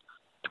at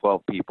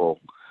 12 people,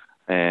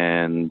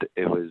 and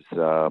it was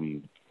a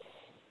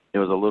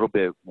little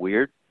bit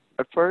weird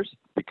at first,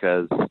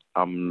 because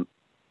I'm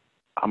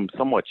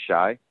somewhat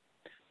shy,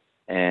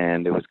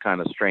 and it was kind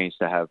of strange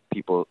to have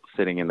people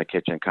sitting in the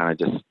kitchen kind of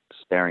just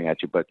staring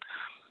at you. But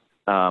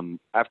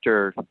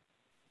after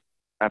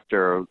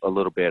a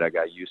little bit, I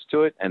got used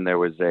to it, and there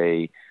was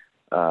a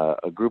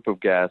group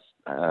of guests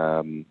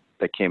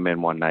that came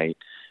in one night,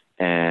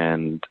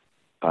 and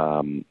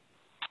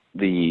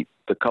the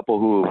couple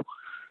who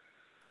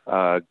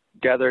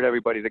gathered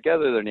everybody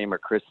together, their name are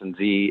Chris and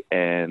Z,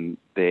 and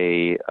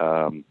they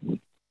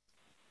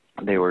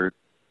were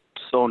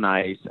so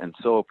nice and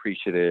so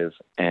appreciative,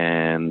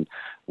 and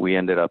we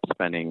ended up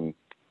spending,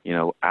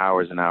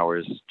 hours and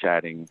hours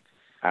chatting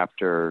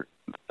after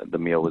the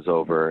meal was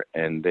over,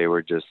 and they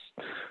were just,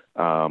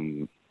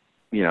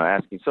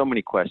 asking so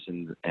many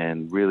questions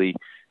and really,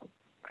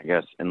 I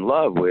guess, in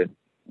love with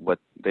what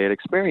they had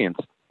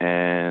experienced.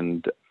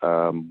 And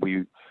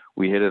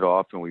we hit it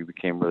off, and we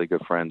became really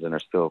good friends and are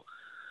still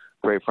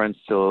great friends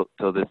till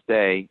this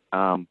day.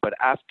 But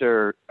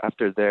after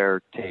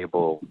their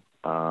table,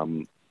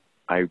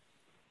 I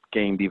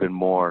gained even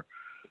more,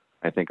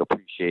 I think,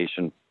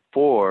 appreciation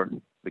for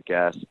the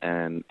guests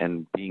and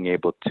being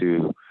able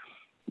to,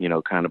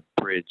 kind of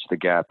bridge the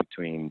gap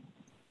between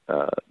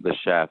the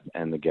chef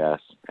and the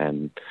guests,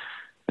 and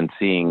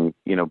seeing,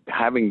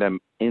 having them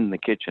in the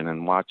kitchen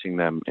and watching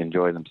them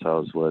enjoy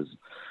themselves was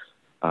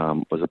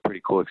a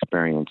pretty cool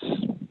experience.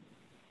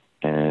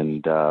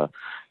 And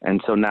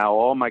so now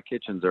all my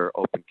kitchens are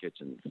open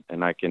kitchens,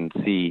 and I can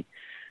see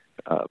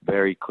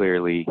very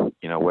clearly,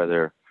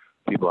 whether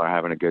people are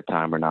having a good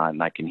time or not,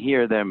 and I can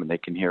hear them and they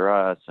can hear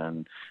us.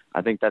 And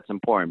I think that's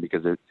important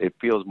because it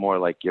feels more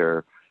like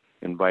you're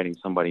inviting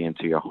somebody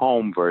into your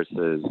home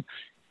versus,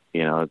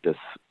 this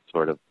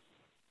sort of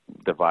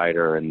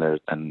divider, and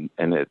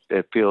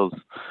it feels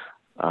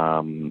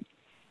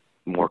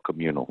more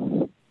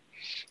communal.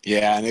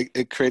 Yeah, and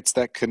it creates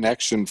that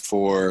connection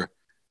for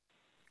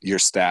your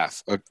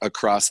staff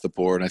across the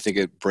board. And I think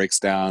it breaks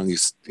down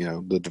these,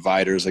 the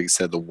dividers, like you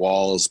said, the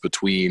walls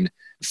between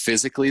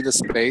physically the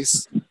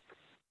space,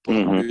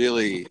 but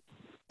really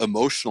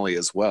emotionally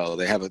as well.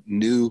 They have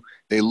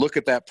they look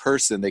at that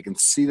person, they can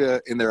see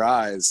in their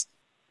eyes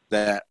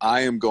that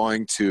I am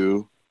going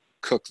to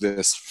cook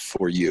this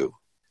for you.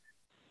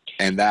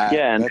 And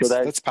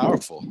that's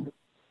powerful.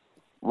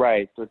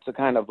 Right. So it's a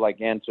kind of like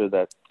answer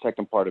that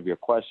second part of your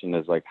question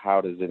is like,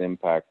 how does it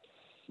impact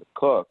the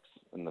cooks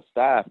and the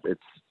staff?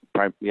 It's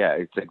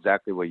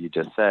exactly what you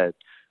just said.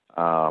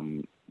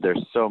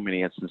 There's so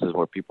many instances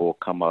where people will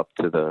come up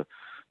to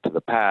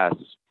the pass,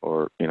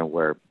 or,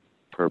 where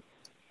for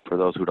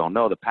those who don't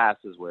know, the pass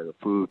is where the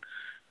food,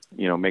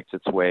 makes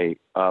its way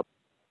up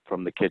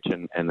from the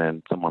kitchen, and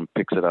then someone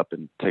picks it up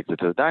and takes it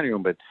to the dining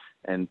room.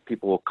 And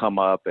people will come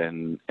up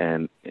and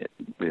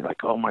be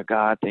like, "Oh my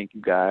God, thank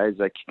you guys!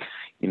 Like,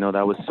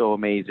 that was so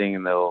amazing."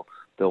 And they'll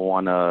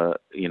want to,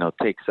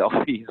 take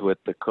selfies with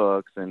the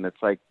cooks, and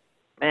it's like,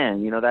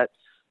 man,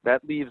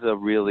 that leaves a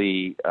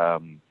really a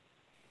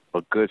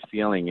good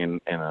feeling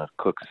in a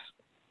cook's,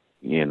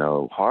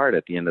 heart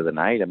at the end of the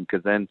night. And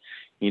because then,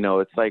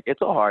 it's like,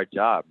 it's a hard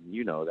job,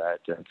 that,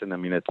 Jensen. I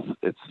mean,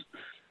 it's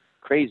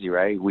crazy,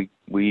 right?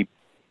 We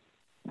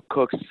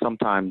cooks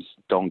sometimes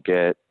don't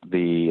get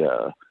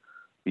the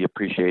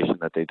appreciation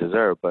that they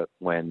deserve, but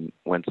when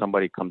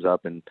somebody comes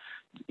up and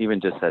even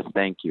just says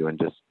thank you, and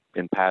just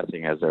in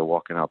passing as they're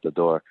walking out the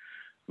door,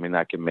 I mean,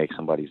 that can make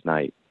somebody's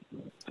night.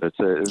 So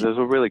it's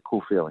a really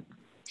cool feeling.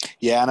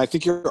 Yeah, and I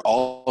think you're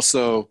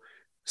also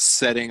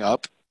setting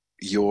up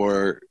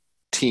your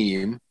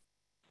team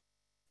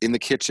in the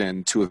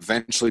kitchen to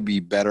eventually be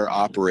better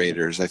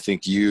operators. I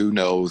think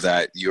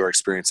that your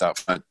experience out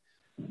front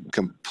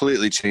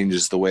completely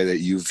changes the way that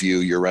you view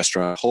your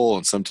restaurant whole.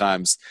 And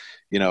sometimes,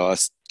 a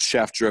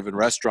chef-driven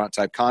restaurant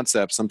type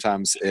concept,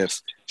 sometimes if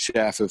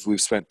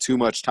we've spent too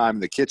much time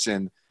in the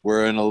kitchen,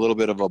 we're in a little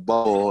bit of a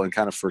bubble and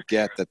kind of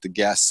forget that the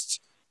guest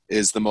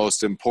is the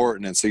most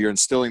important. And so you're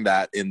instilling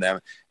that in them.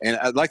 And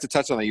I'd like to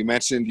touch on that. You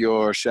mentioned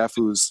your chef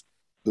who's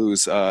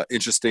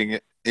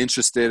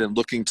interested in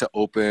looking to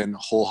open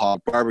Whole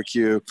Hog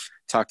Barbecue.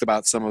 Talked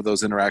about some of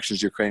those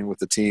interactions you're creating with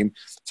the team.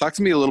 Talk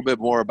to me a little bit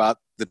more about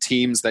the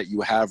teams that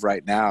you have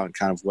right now and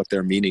kind of what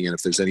they're meaning, and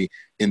if there's any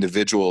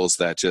individuals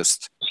that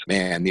just,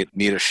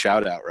 need a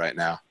shout out right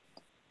now.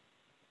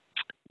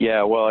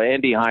 Yeah, well,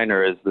 Andy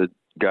Heiner is the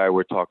guy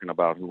we're talking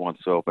about who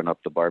wants to open up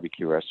the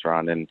barbecue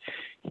restaurant, and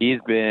he's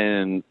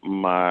been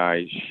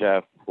my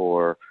chef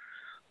for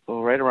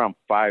right around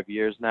 5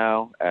 years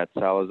now at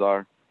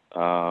Salazar.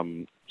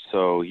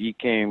 So he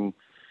came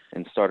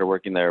and started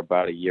working there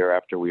about a year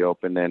after we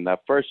opened. And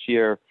that first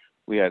year,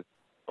 we had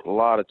a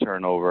lot of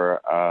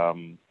turnover.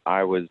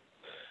 I was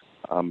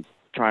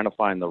trying to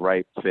find the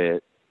right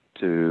fit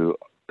to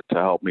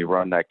help me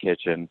run that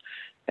kitchen.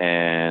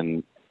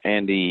 And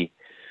Andy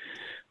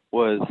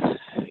was,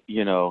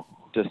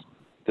 just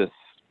this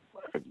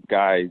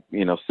guy,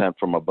 sent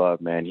from above,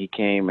 man. He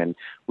came and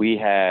we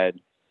had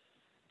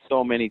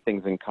so many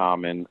things in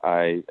common.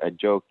 I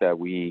joke that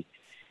we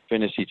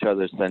finish each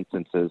other's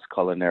sentences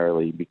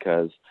culinarily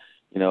because,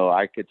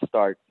 I could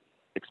start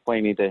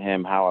explaining to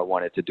him how I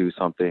wanted to do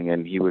something,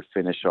 and he would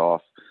finish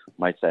off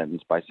my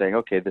sentence by saying,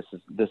 "Okay, this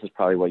is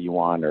probably what you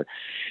want,"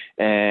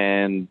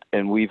 and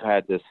we've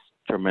had this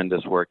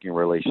tremendous working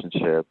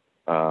relationship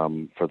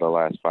for the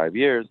last 5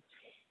 years,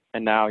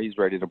 and now he's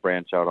ready to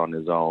branch out on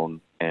his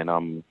own, and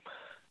I'm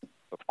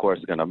of course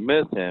going to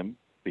miss him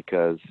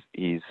because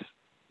he's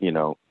you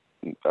know,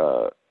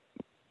 because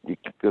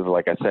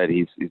like I said,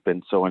 he's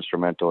been so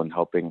instrumental in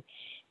helping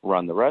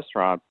run the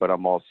restaurant, but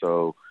I'm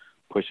also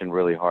pushing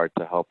really hard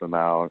to help him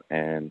out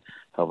and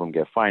help him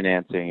get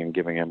financing and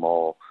giving him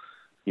all,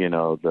 you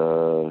know,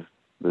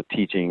 the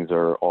teachings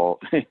or all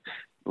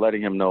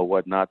letting him know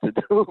what not to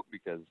do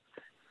because,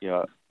 you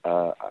know,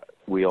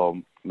 we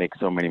all make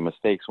so many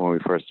mistakes when we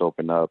first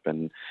open up,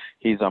 and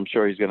I'm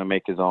sure he's going to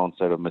make his own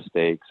set of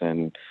mistakes,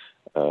 and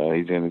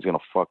he's going to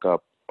fuck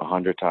up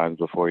 100 times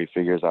before he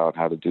figures out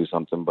how to do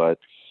something. But,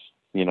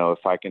 you know,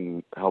 if I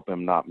can help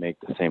him not make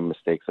the same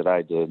mistakes that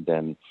I did,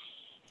 then,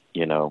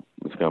 you know,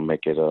 it's going to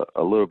make it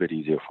a little bit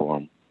easier for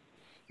him.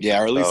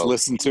 Yeah, or at least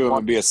listen to him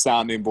and be a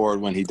sounding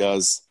board when he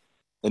does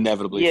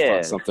inevitably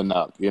fuck something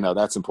up. You know,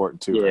 that's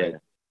important too, right?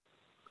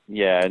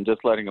 Yeah, and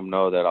just letting him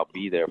know that I'll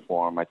be there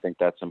for him. I think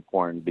that's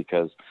important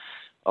because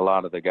a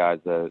lot of the guys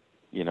that,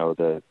 you know,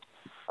 that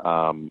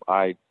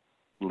I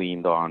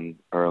leaned on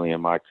early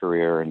in my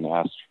career and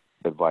asked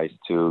advice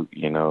to,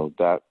 you know,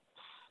 that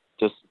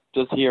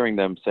just hearing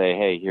them say,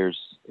 hey, here's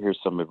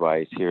some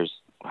advice, here's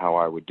how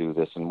I would do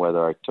this, and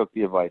whether I took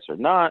the advice or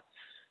not,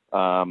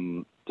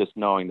 just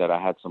knowing that I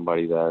had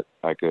somebody that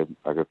I could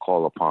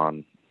call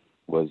upon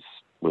was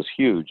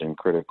huge and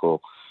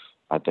critical,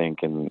 I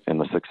think, in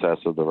the success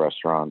of the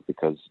restaurant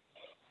because,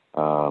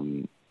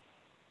 you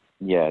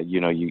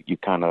know, you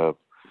kind of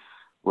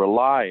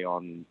rely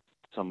on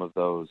some of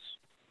those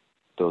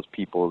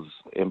people's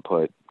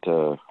input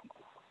to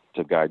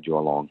guide you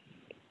along,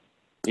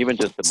 even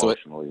just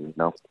emotionally, you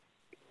know.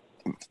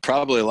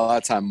 Probably a lot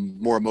of time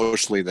more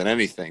emotionally than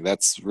anything.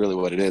 That's really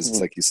what it is.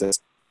 It's like you said, it's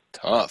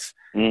tough.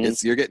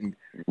 It's you're in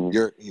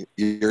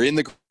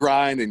the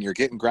grind and you're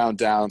getting ground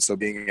down. So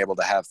being able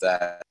to have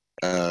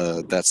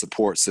that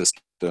support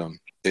system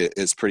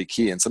is pretty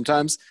key. And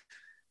sometimes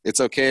it's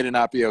okay to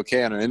not be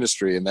okay in our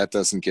industry, and that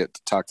doesn't get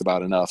talked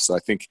about enough. So I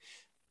think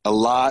a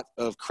lot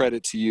of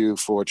credit to you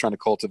for trying to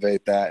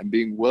cultivate that and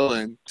being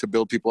willing to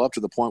build people up to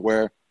the point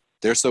where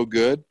they're so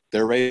good,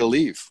 they're ready to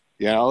leave.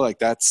 You know, like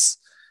that's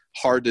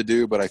hard to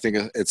do, but I think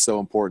it's so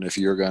important if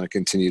you're going to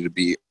continue to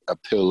be a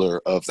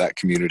pillar of that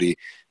community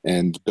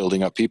and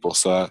building up people.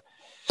 So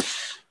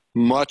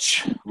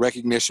much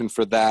recognition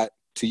for that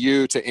to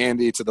you, to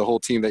Andy, to the whole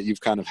team that you've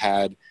kind of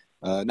had.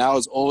 Now,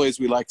 as always,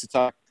 we like to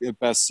talk at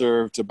Best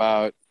Served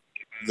about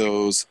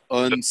those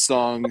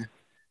unsung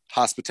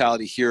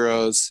hospitality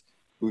heroes.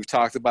 We've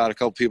talked about a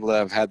couple people that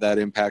have had that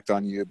impact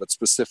on you, but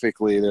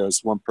specifically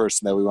there's one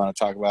person that we want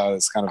to talk about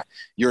as kind of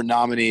your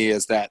nominee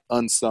as that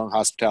unsung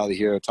hospitality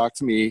hero. Talk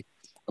to me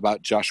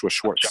about Joshua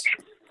Schwartz.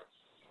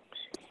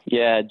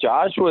 Yeah,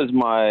 Josh was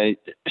my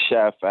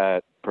chef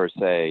at Per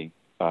Se.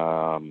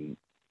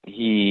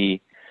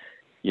 He,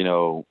 you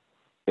know,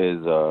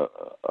 is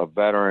a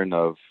veteran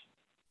of,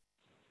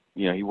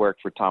 you know, he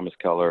worked for Thomas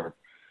Keller,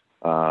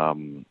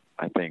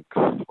 I think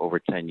over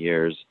 10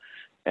 years.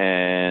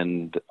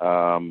 And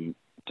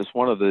just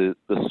one of the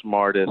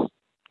smartest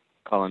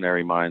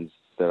culinary minds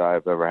that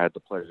I've ever had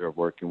the pleasure of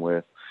working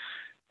with.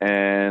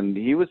 And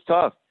he was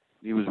tough.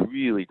 He was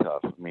really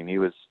tough. I mean, he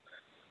was,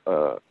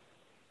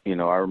 you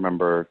know, I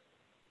remember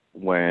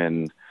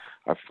when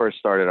I first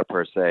started at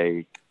Per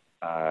Se,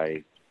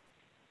 I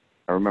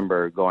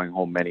remember going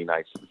home many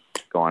nights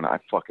going, I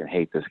fucking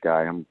hate this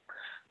guy. I'm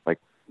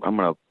going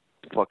to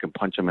fucking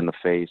punch him in the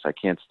face. I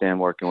can't stand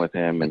working with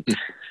him. And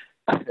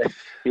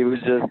he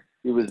was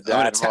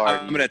that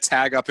hard. I'm going to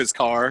tag up his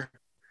car,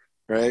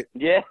 right?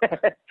 Yeah.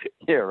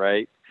 Yeah,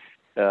 right.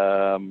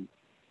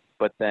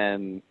 But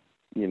then,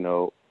 you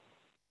know,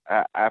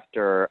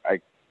 after I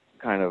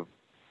kind of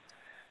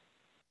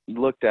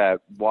looked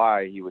at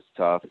why he was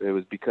tough, it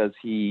was because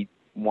he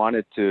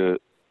wanted to,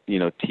 you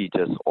know, teach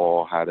us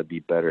all how to be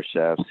better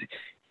chefs.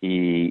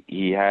 He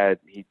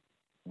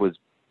was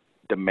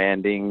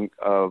demanding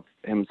of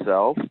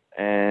himself,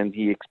 and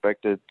he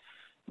expected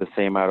the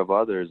same out of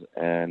others.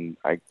 And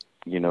I,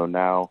 you know,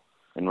 now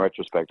in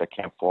retrospect, I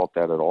can't fault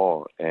that at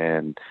all.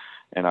 And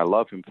I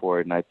love him for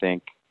it. And I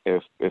think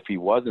if he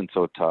wasn't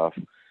so tough,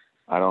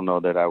 I don't know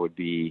that I would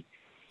be,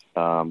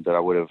 that I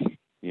would have,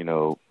 you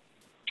know,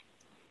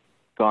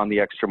 gone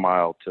the extra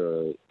mile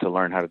to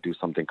learn how to do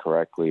something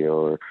correctly,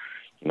 or,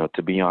 you know,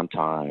 to be on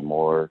time,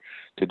 or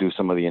to do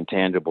some of the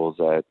intangibles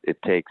that it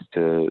takes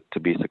to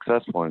be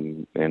successful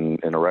in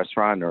a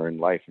restaurant or in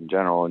life in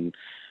general. And,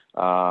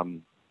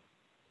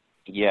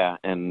 yeah.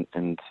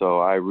 And so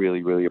I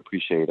really, really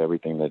appreciate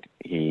everything that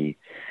he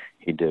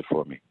did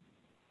for me.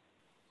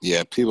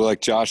 Yeah. People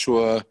like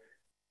Joshua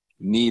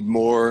need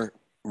more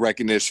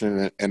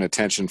recognition and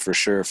attention for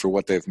sure for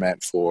what they've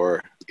meant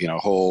for, you know, a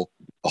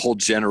whole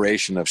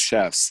generation of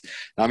chefs.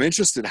 Now, I'm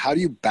interested, how do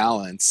you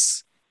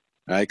balance,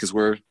 right? Because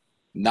we're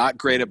not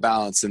great at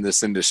balance in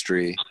this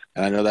industry,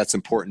 and I know that's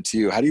important to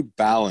you. How do you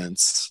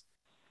balance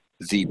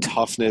the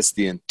toughness,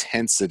 the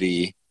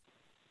intensity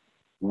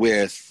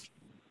with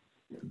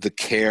the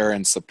care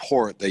and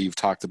support that you've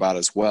talked about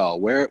as well?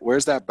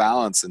 Where's that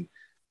balance, and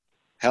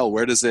hell,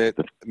 where does it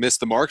miss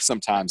the mark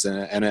sometimes?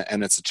 And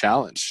it's a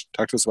challenge.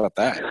 Talk to us about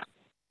that.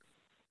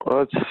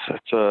 Well,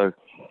 it's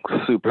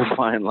super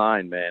fine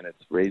line, man.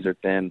 It's razor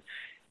thin.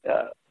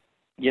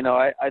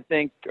 I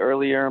think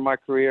earlier in my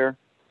career,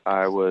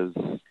 I was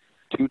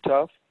too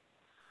tough.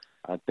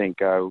 I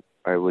think I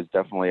was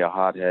definitely a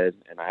hothead,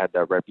 and I had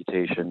that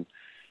reputation.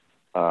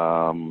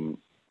 And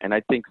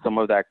I think some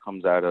of that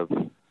comes out of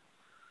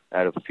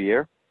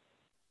fear,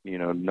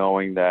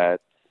 knowing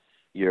that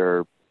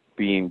you're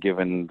being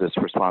given this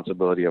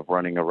responsibility of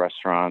running a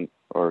restaurant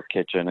or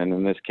kitchen. And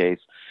in this case,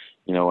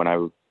 when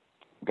I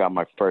got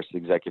my first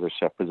executive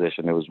chef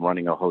position, it was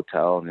running a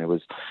hotel, and it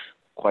was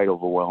quite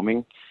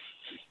overwhelming.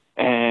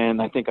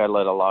 And I think I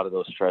let a lot of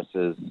those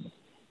stresses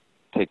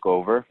take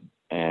over,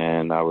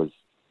 and I was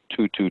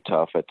too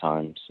tough at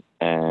times.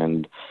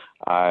 And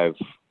I've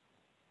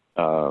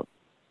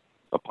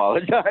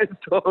apologized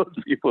to those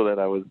people that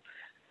I was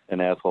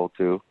an asshole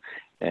to,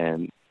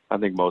 and I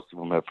think most of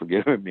them have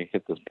forgiven me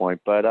at this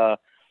point. But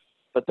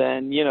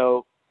then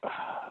you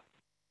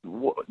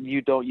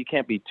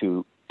can't be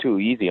too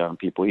easy on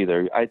people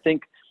either. I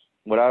think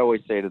what I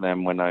always say to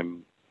them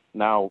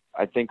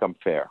I think I'm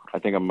fair. I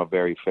think I'm a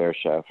very fair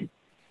chef.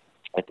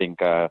 I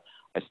think I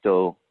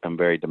still am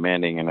very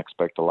demanding and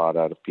expect a lot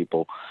out of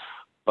people,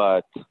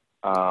 but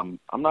I'm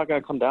not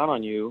going to come down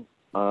on you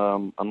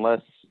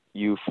unless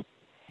you've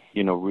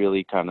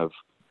really kind of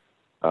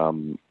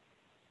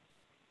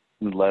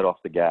let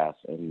off the gas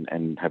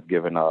and have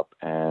given up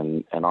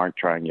and aren't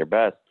trying your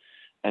best.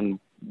 And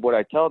what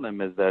I tell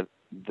them is that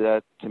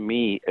to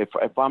me, if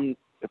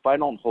I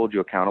don't hold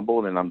you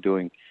accountable, then I'm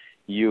doing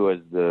you as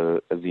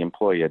the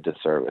employee a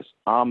disservice.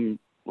 I'm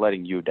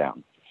letting you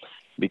down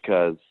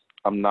because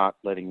I'm not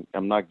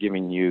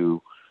giving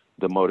you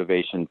the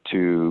motivation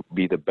to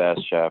be the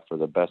best chef or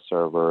the best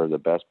server or the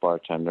best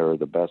bartender or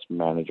the best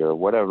manager or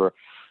whatever.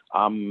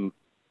 I'm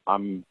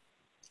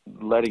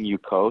letting you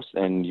coast,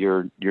 and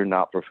you're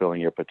not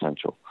fulfilling your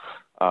potential.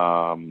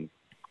 And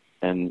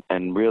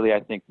really, I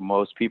think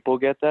most people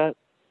get that.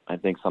 I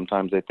think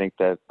sometimes they think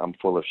that I'm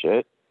full of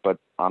shit, but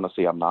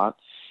honestly, I'm not.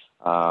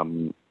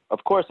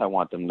 Of course, I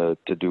want them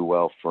to do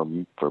well for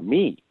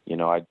me.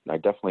 I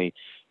definitely,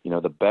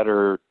 the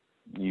better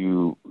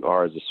you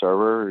are as a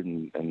server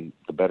and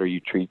the better you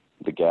treat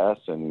the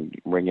guests and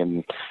bring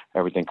in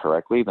everything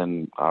correctly,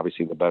 then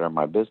obviously the better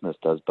my business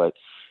does. But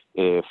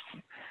if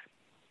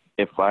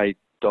I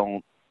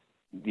don't,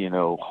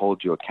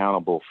 hold you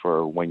accountable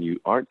for when you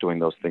aren't doing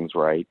those things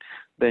right,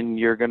 then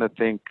you're going to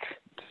think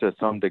to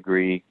some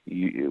degree,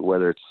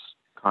 whether it's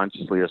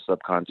consciously or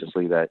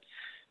subconsciously, that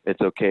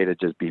it's okay to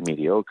just be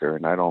mediocre.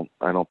 And I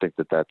don't think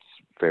that that's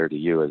fair to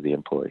you as the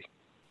employee.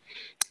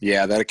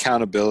 Yeah, that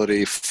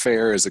accountability,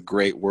 fair is a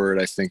great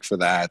word, I think, for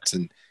that.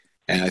 And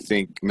I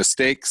think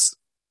mistakes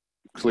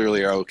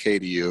clearly are okay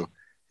to you.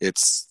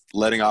 It's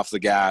letting off the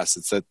gas.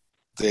 It's that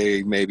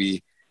they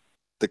maybe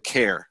the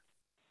care,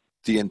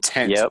 the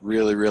intent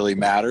really, really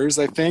matters,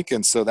 I think.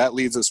 And so that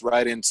leads us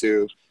right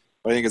into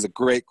what I think is a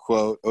great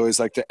quote. I always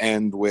like to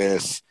end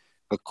with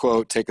a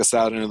quote, take us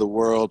out into the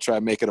world, try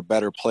to make it a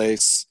better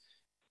place.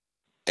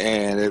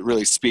 And it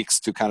really speaks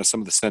to kind of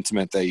some of the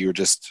sentiment that you were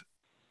just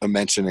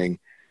mentioning.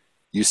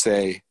 You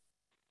say,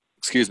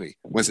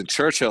 Winston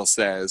Churchill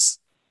says,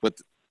 but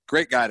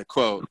great guy to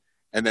quote,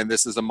 and then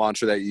this is a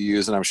mantra that you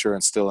use and I'm sure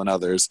instill in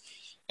others.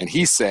 And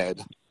he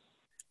said,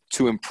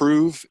 to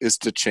improve is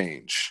to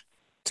change.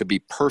 To be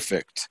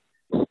perfect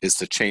is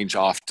to change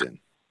often.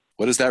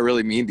 What does that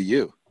really mean to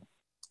you?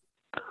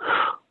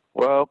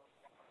 Well,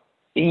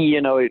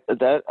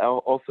 that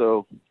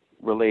also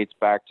relates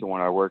back to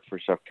when I worked for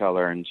Chef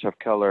Keller. And Chef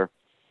Keller,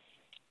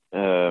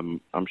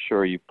 I'm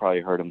sure you've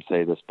probably heard him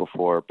say this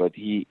before, but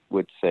he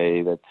would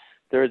say that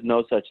there is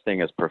no such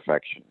thing as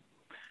perfection.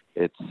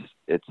 It's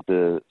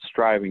the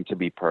striving to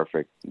be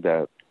perfect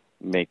that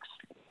makes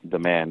the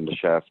man, the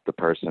chef, the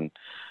person,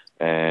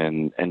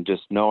 and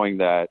just knowing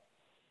that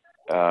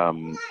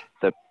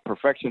that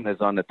perfection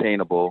is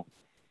unattainable,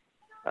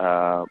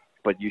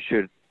 but you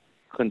should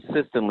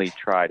consistently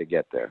try to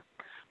get there,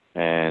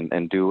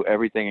 and do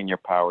everything in your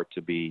power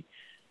to be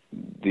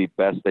the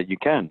best that you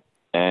can,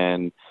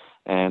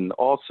 and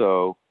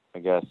also, I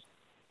guess,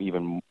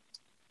 even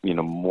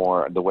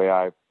more the way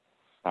I've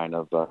kind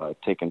of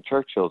taken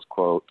Churchill's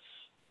quote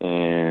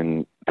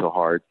to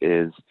heart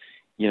is,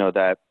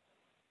 that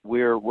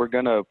we're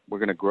gonna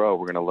grow,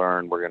 we're gonna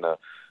learn, we're gonna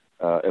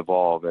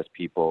evolve as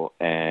people,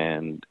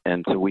 and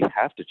so we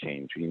have to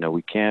change.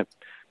 We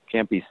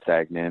can't be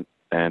stagnant.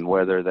 And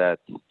whether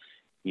that's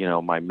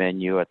my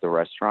menu at the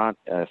restaurant,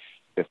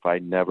 if I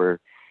never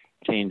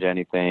change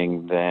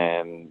anything,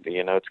 then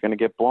it's going to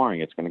get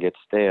boring. It's going to get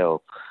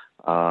stale.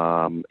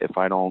 If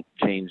I don't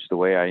change the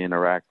way I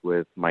interact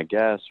with my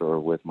guests or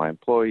with my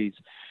employees,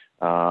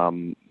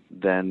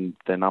 then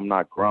I'm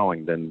not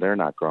growing. Then they're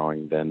not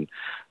growing. Then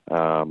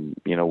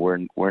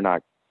we're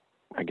not,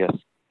 I guess,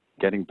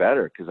 getting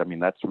better, because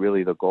that's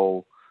really the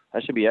goal.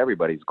 That should be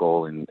everybody's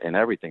goal in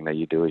everything that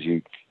you do, is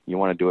you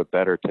want to do it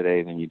better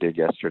today than you did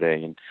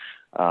yesterday. And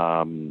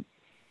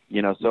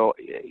so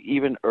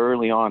even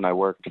early on, I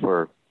worked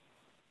for,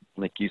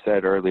 like you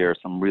said earlier,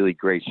 some really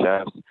great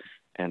chefs,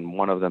 and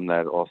one of them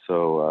that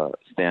also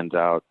stands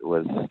out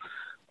was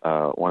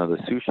one of the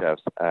sous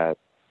chefs at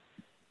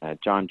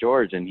John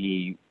George, and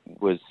he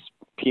was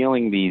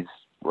peeling these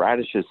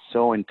radishes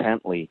so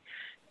intently,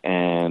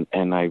 and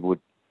I would,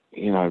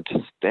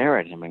 just stare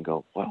at him and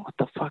go, well, what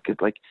the fuck is,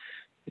 like,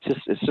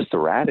 it's just a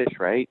radish,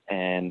 right?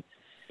 And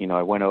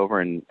I went over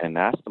and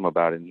asked him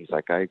about it, and he's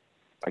like, I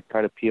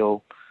try to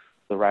peel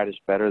the radish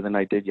better than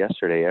I did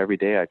yesterday. Every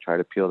day I try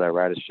to peel that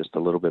radish just a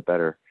little bit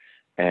better,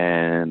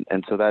 and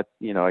so that,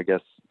 I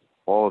guess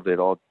all of it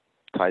all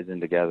ties in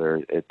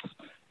together.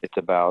 It's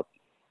about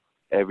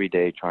every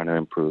day trying to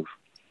improve.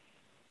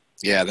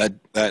 Yeah,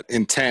 that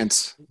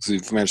intent, as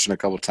you've mentioned a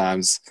couple of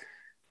times,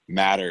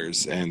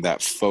 matters, and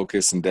that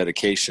focus and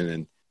dedication.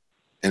 And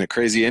in a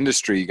crazy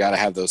industry, you got to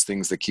have those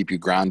things that keep you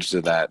grounded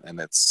to that. And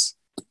it's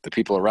the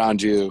people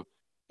around you.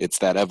 It's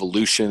that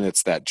evolution.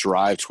 It's that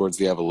drive towards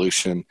the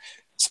evolution.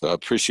 So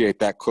appreciate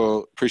that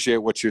quote. Appreciate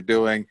what you're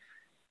doing.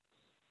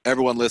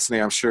 Everyone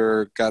listening, I'm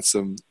sure, got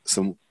some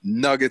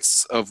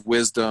nuggets of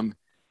wisdom,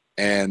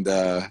 and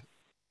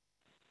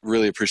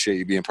really appreciate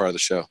you being part of the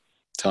show,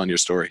 telling your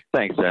story.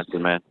 Thanks,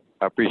 Jensen, man.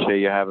 I appreciate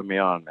you having me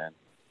on, man.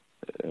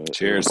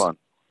 Cheers. Fun.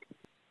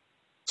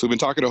 So we've been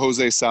talking to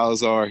Jose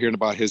Salazar, hearing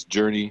about his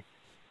journey,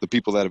 the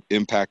people that have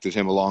impacted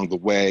him along the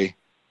way,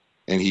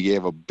 and he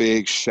gave a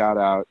big shout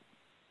out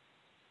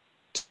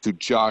to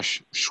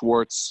Josh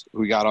Schwartz,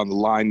 who we got on the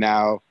line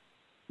now.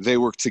 They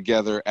work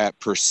together at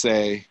Per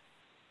Se,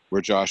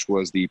 where Josh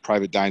was the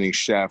private dining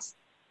chef,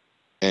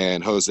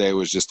 and Jose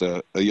was just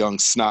a young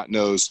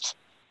snot-nosed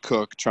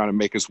cook trying to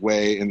make his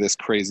way in this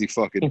crazy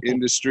fucking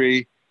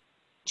industry.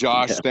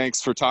 Josh,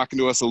 Thanks for talking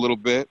to us a little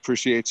bit.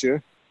 Appreciate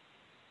you.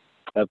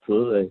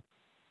 Absolutely.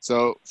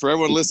 So for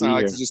everyone listening,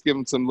 I'd like to just give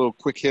them some little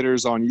quick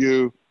hitters on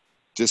you.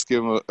 Just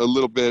give them a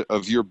little bit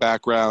of your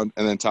background,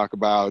 and then talk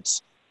about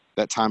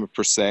that time of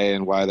Per Se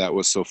and why that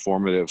was so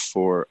formative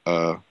for,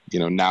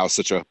 now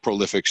such a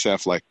prolific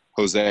chef like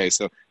Jose.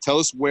 So tell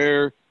us,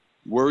 where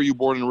were you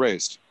born and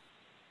raised?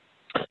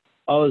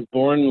 I was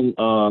born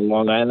on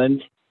Long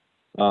Island.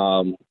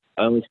 I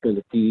only spent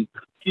a few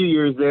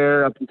years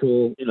there up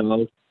until, I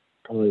was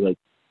probably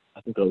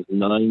I think I was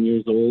 9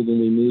 years old when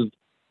we moved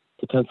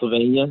to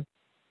Pennsylvania.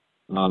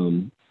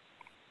 So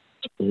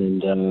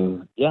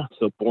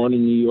born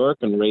in New York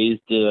and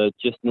raised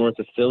just north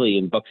of Philly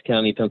in Bucks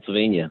County,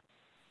 Pennsylvania.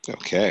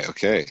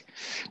 Okay.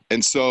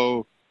 And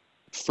so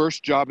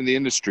first job in the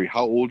industry,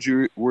 how old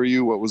were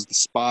you? What was the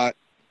spot?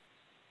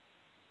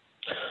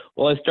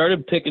 Well, I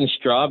started picking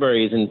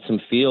strawberries in some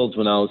fields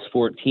when I was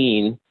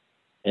 14,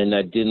 and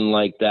I didn't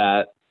like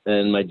that.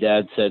 And my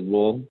dad said,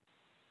 well,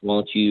 why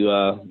don't you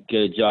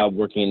get a job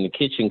working in the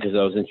kitchen, because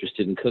I was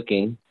interested in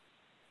cooking.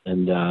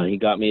 And he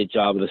got me a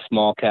job at a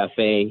small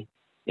cafe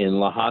in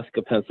La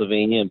Hosca,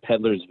 Pennsylvania, in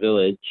Peddler's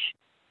Village.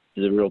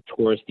 It's a real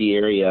touristy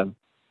area.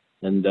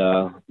 And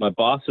my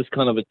boss was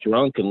kind of a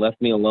drunk and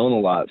left me alone a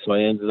lot, so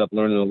I ended up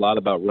learning a lot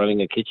about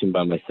running a kitchen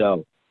by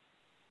myself.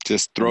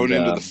 Just thrown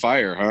into the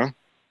fire, huh?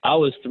 I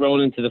was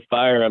thrown into the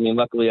fire. I mean,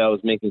 luckily I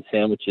was making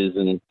sandwiches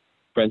and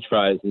French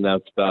fries, and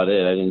that's about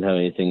it. I didn't have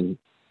anything,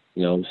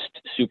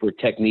 super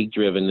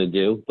technique-driven to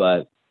do.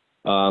 But,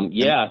 I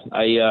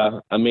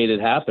made it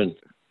happen.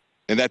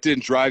 And that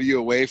didn't drive you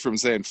away from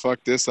saying,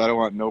 fuck this, I don't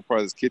want no part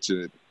of this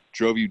kitchen. It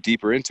drove you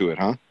deeper into it,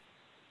 huh?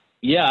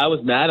 Yeah, I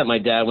was mad at my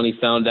dad when he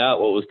found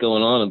out what was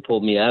going on and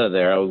pulled me out of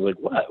there. I was like,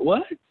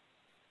 what?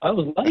 I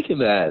was liking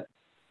that.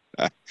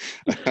 I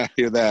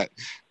hear that.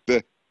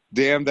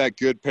 Damn that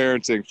good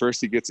parenting.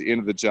 First he gets you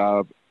into the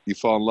job, you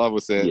fall in love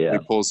with it, he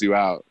pulls you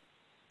out.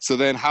 So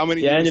then how many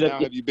years now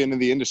have you been in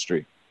the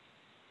industry?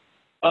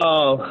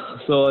 Oh,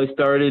 so I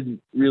started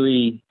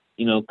really,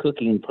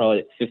 cooking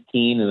probably at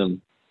 15, and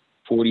I'm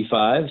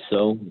 45,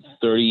 so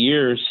 30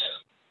 years.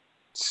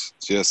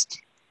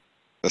 Just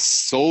a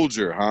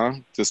soldier, huh?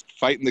 Just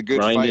fighting the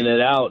good fight. Grinding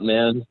it out,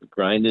 man.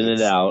 Grinding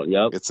it out,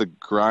 yep. It's a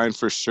grind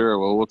for sure.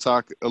 Well, we'll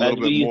talk a little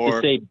bit more.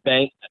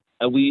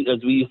 As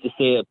we used to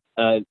say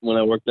when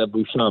I worked at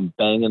Bouchon,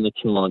 bang in the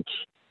lunch.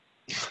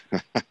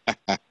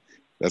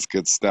 That's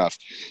good stuff.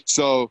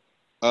 So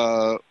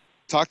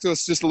talk to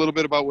us just a little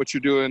bit about what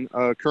you're doing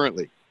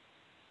currently.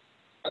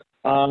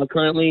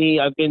 Currently,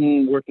 I've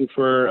been working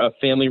for a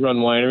family-run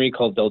winery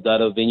called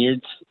Deldado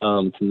Vineyards.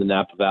 It's in the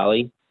Napa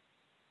Valley.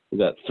 We've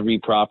got 3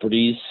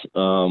 properties.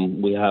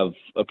 We have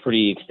a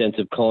pretty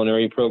extensive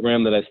culinary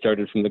program that I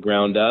started from the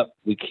ground up.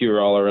 We cure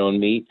all our own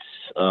meats.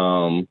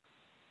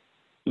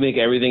 We make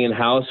everything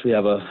in-house. We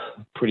have a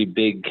pretty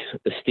big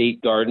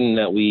estate garden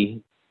that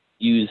we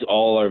use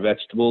all our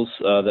vegetables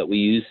that we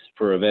use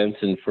for events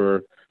and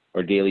for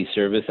our daily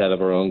service out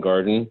of our own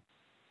garden.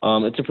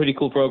 It's a pretty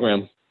cool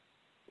program.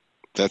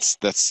 That's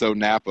so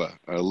Napa.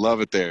 I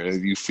love it there.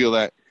 You feel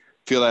that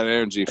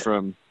energy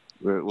from.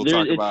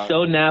 It's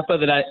so Napa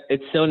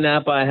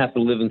I have to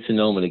live in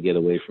Sonoma to get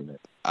away from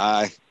it.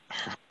 I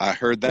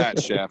heard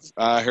that, chef.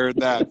 I heard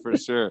that for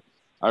sure.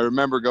 I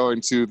remember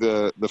going to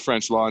the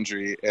French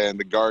Laundry and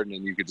the garden,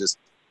 and you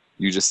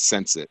just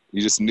sense it.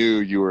 You just knew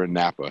you were in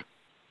Napa.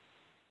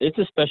 It's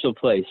a special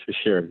place for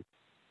sure.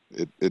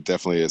 It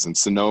definitely is. And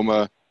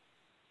Sonoma,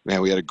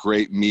 Man, we had a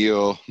great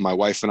meal. My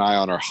wife and I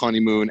on our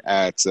honeymoon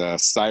at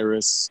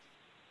Cyrus,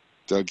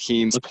 Doug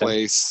Heen's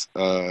place.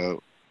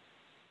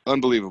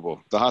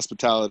 Unbelievable. The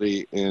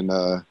hospitality in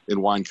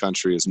wine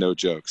country is no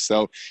joke.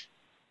 So,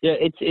 yeah,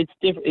 it's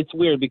different. It's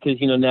weird because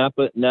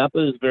Napa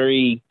is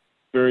very,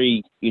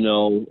 very a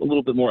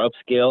little bit more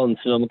upscale, and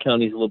Sonoma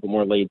County is a little bit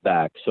more laid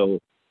back. So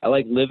I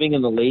like living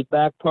in the laid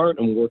back part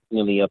and working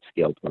in the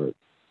upscale part.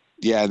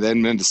 Yeah,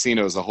 then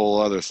Mendocino is a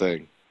whole other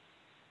thing.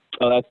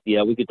 Oh,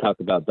 we could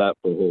talk about that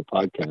for a whole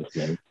podcast,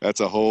 man.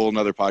 That's a whole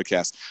nother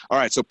podcast. All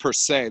right, so Per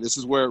Se, this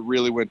is where it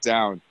really went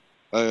down.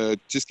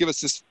 Just give us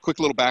just a quick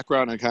little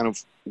background on kind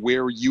of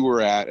where you were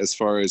at as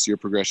far as your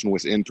progression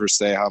within Per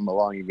Se, how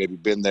long you've maybe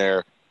been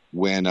there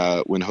when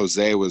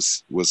Jose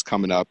was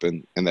coming up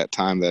and that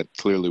time that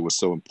clearly was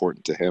so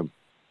important to him.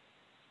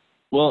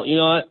 Well,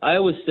 I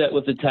was set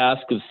with the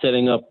task of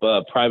setting up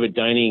a private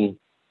dining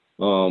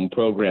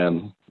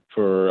program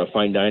for a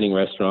fine dining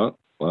restaurant.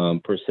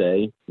 Per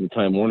Se, in the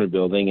Time Warner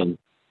building. And,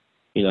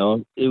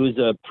 it was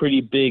a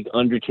pretty big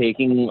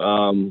undertaking.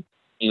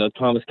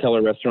 Thomas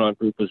Keller Restaurant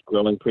Group was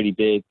growing pretty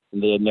big,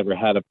 and they had never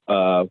had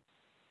a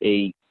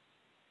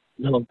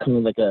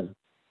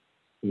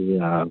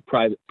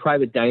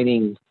private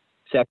dining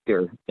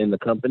sector in the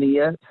company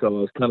yet. So I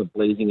was kind of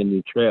blazing a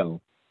new trail.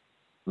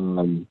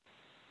 So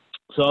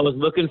I was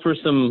looking for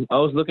some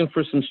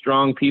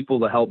strong people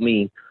to help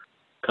me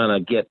kind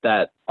of get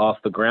that off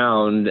the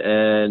ground.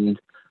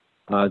 And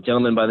a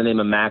gentleman by the name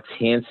of Max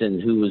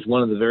Hansen, who was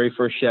one of the very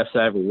first chefs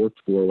I ever worked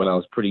for when I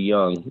was pretty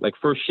young, like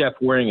first chef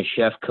wearing a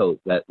chef coat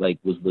that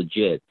was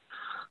legit.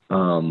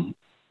 And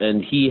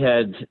he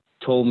had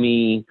told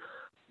me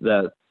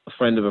that a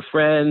friend of a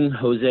friend,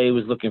 Jose,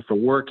 was looking for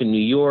work in New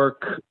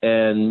York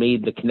and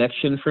made the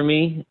connection for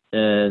me.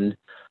 And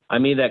I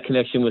made that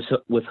connection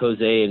with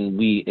Jose, and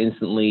we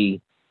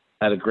instantly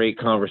had a great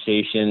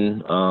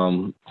conversation.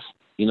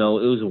 It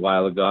was a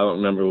while ago. I don't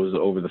remember. It was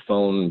over the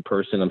phone, in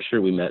person. I'm sure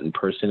we met in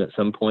person at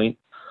some point.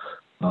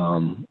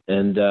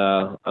 And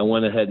I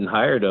went ahead and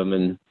hired him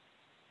and,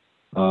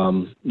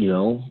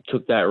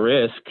 took that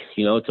risk.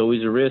 It's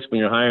always a risk when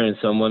you're hiring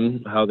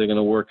someone, how they're going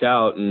to work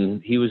out.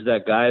 And he was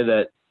that guy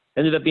that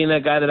ended up being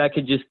that guy that I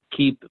could just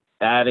keep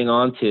adding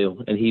on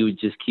to, and he would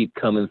just keep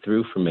coming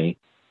through for me.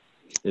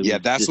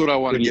 That's what I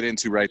want to get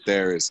into right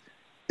there is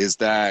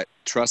that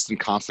trust and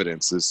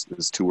confidence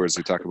is two words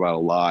we talk about a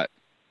lot.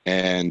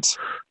 And,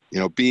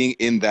 being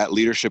in that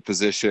leadership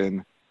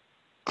position,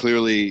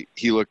 clearly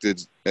he looked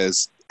at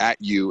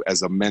you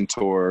as a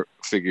mentor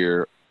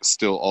figure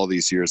still all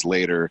these years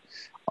later.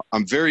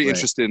 I'm very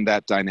interested in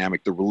that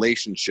dynamic, the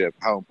relationship,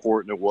 how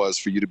important it was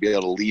for you to be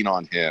able to lean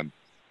on him,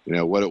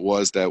 what it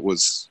was that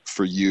was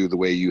for you, the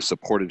way you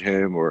supported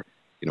him or,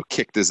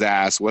 kicked his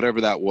ass,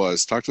 whatever that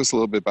was. Talk to us a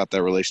little bit about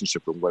that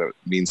relationship and what it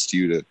means to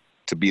you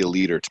to be a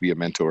leader, to be a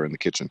mentor in the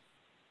kitchen.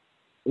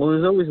 Well,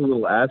 there's always a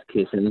little ass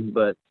kicking,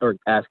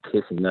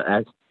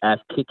 not ass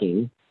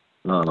kicking.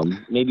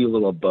 Maybe a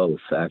little of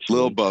both, actually.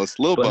 Little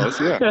both,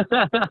 yeah.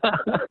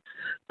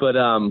 But,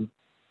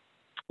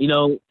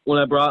 when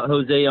I brought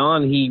Jose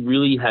on, he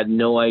really had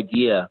no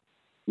idea.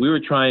 We were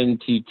trying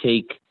to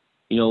take,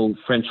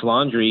 French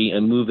Laundry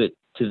and move it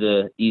to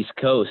the East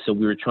Coast. So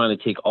we were trying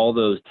to take all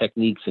those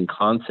techniques and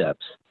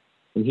concepts.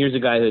 And here's a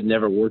guy who had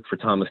never worked for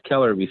Thomas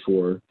Keller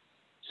before.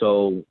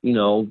 So,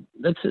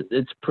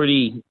 it's a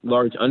pretty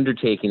large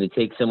undertaking to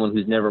take someone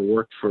who's never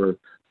worked for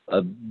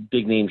a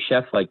big name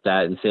chef like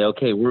that and say,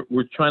 okay,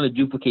 we're trying to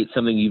duplicate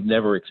something you've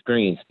never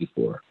experienced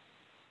before.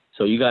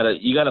 So you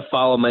gotta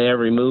follow my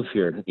every move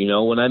here.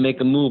 When I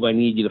make a move, I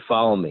need you to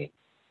follow me.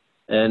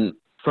 And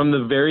from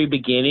the very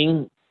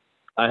beginning,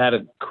 I had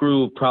a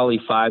crew of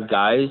probably 5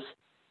 guys.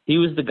 He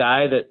was the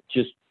guy that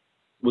he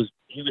was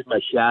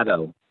my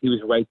shadow. He was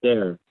right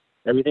there.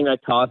 Everything I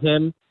taught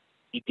him,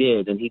 he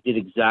did, and he did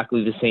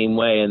exactly the same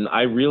way. And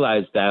I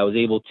realized that I was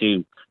able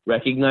to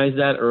recognize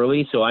that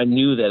early, so I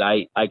knew that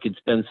I could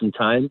spend some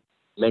time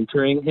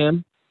mentoring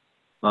him.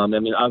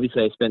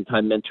 Obviously I spent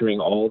time mentoring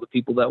all the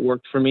people that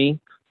worked for me,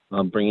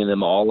 bringing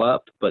them all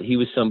up, but he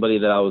was somebody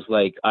that I was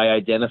like, I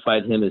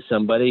identified him as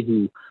somebody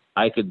who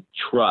I could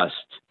trust,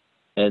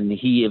 and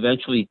he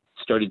eventually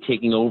started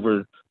taking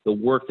over the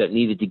work that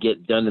needed to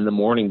get done in the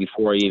morning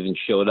before I even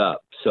showed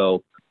up.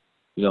 So,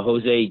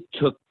 Jose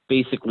took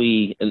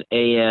basically an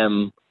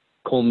AM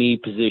Colmy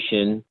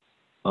position,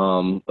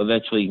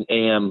 eventually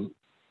AM,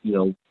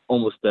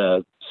 almost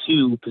a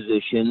Sue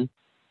position.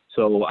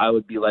 So I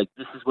would be like,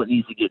 this is what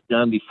needs to get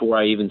done before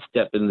I even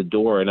step in the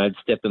door. And I'd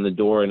step in the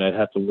door and I'd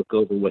have to look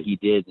over what he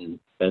did. And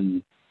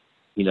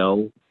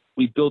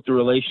we built a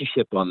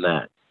relationship on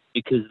that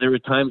because there were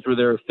times where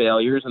there were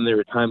failures and there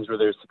were times where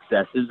there were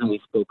successes, and we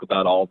spoke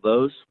about all of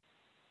those.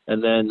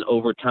 And then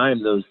over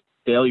time, those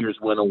failures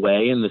went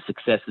away and the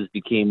successes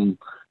became,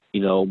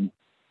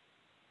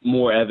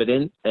 more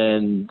evident,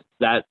 and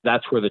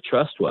that's where the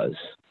trust was.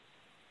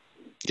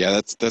 Yeah,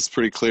 that's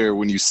pretty clear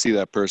when you see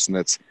that person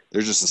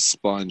they're just a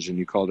sponge, and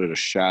you called it a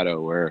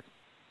shadow, where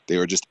they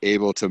were just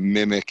able to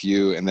mimic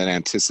you and then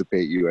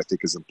anticipate you, I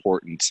think is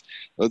important.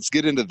 Let's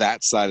get into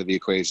that side of the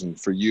equation.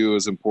 For you,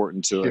 it's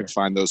important to like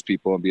find those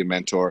people and be a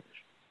mentor.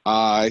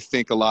 I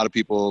think a lot of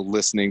people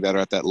listening that are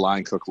at that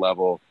line cook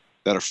level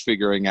that are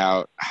figuring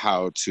out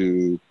how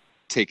to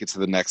take it to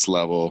the next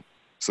level.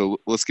 So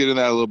let's get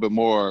into that a little bit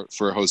more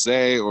for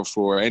Jose or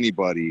for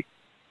anybody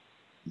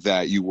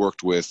that you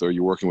worked with or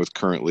you're working with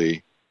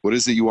currently. What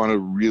is it you want to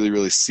really,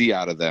 really see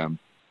out of them?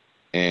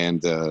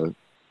 And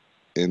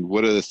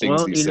what are the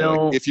things that you say?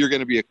 Like, if you're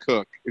going to be a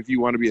cook, if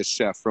you want to be a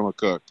chef from a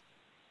cook,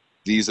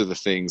 these are the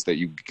things that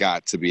you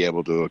got to be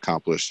able to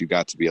accomplish. You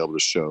got to be able to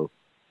show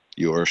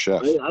you're a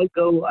chef. I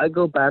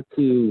go back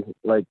to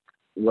like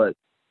what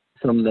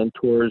some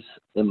mentors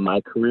in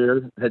my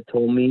career had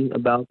told me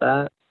about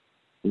that.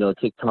 You know,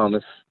 take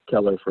Thomas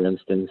Keller, for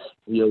instance.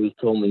 He always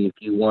told me, if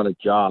you want a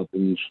job,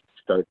 then you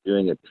should start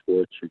doing it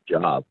before it's your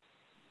job.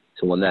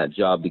 So when that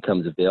job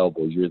becomes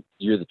available,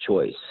 you're the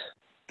choice.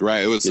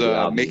 Right. It was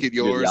make it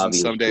yours and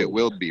someday choice. It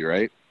will be,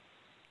 right?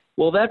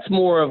 Well, that's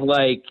more of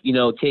like, you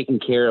know, taking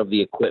care of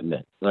the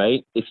equipment,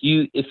 right? If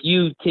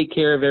you take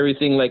care of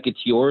everything like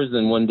it's yours,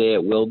 then one day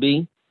it will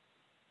be.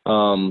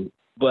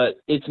 But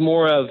it's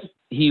more of,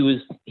 he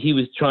was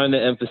trying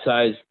to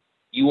emphasize,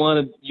 you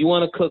want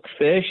to cook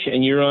fish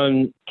and you're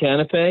on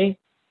canapé?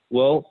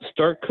 Well,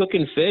 start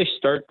cooking fish,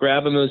 start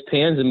grabbing those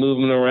pans and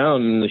moving them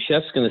around, and the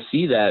chef's going to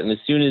see that. And as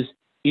soon as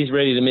he's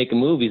ready to make a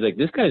move, he's like,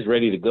 this guy's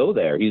ready to go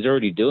there. He's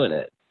already doing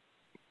it.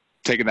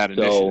 Taking that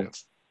initiative.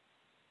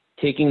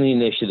 Taking the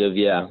initiative,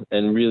 yeah,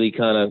 and really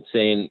kind of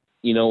saying,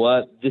 you know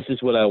what, this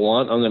is what I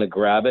want. I'm going to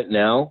grab it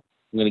now.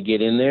 I'm going to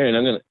get in there, and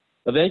I'm going to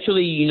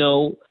eventually, you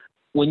know,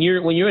 when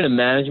you're in a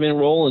management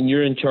role and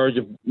you're in charge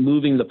of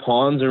moving the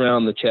pawns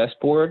around the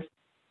chessboard,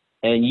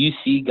 and you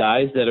see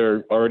guys that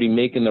are already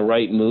making the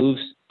right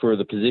moves for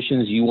the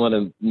positions you want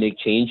to make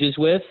changes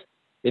with,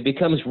 it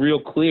becomes real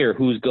clear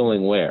who's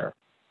going where.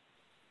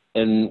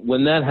 And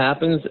when that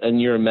happens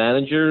and you're a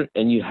manager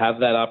and you have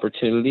that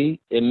opportunity,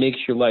 it makes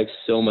your life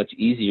so much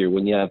easier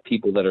when you have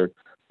people that are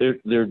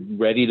they're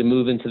ready to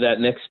move into that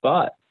next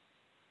spot.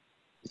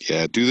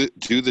 Yeah, do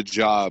the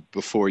job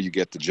before you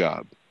get the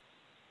job.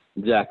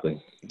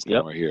 Exactly.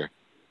 Yep. Right here.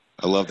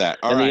 I love that.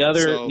 All and right,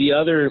 the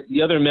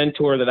other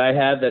mentor that I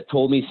had that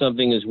told me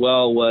something as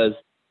well was,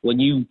 when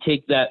you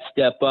take that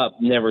step up,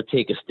 never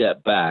take a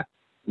step back.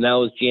 And that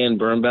was Jan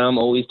Birnbaum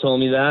always told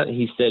me that.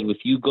 He said, if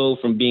you go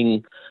from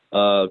being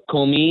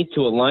commis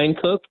to a line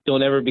cook,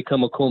 don't ever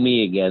become a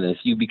commis again. If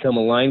you become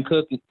a line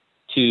cook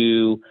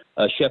to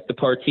a chef de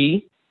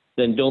partie,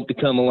 then don't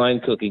become a line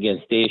cook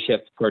again. Stay a chef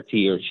de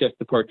partie, or chef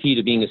de partie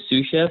to being a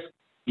sous chef.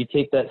 You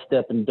take that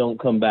step and don't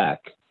come back.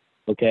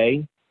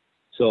 Okay?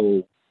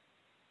 So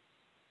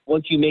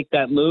once you make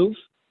that move,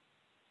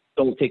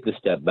 don't take the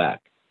step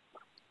back.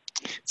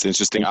 It's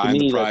interesting. Eye on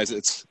the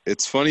prize.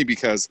 It's funny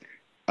because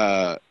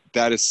that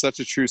is such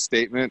a true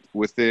statement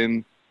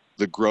within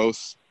the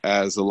growth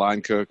as a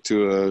line cook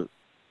to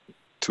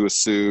a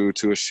sous,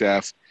 to a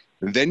chef.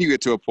 And then you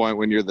get to a point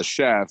when you're the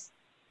chef,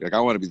 you're like, I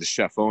want to be the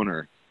chef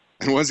owner.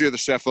 And once you're the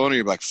chef owner,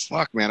 you're like,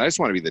 fuck, man, I just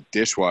want to be the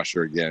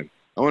dishwasher again.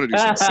 I want to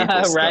do some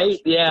simple stuff. Right?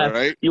 Yeah.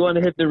 Right? You want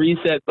to hit the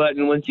reset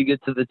button once you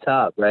get to the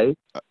top, right?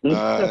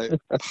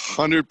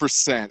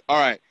 100%. All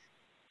right.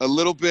 A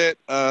little bit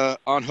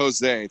on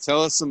Jose.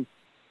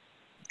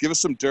 Give us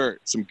some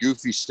dirt, some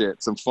goofy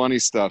shit, some funny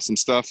stuff, some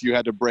stuff you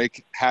had to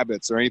break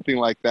habits or anything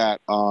like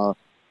that on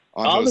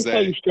I'll Jose. Just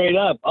tell you straight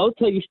up.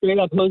 Jose's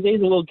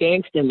a little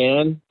gangster,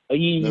 man.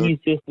 He's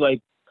just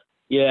like,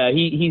 yeah,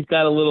 he's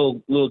got a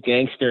little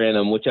gangster in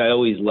him, which I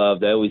always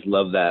loved. I always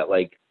loved that.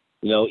 Like,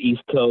 you know,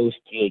 East Coast.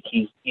 Like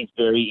he's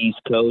very East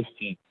Coast.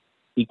 He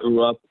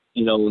grew up,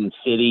 you know, in the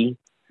city.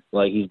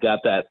 Like he's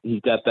got that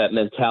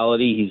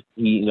mentality.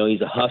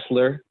 He's a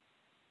hustler,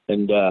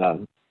 and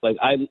like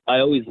I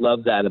always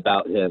loved that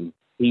about him.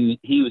 He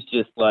was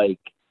just like,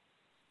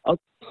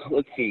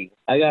 let's see.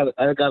 I got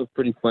a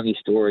pretty funny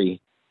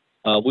story.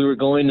 We were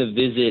going to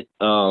visit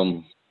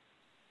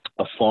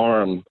a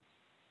farm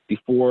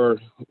before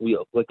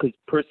because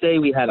per se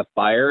we had a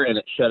fire and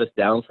it shut us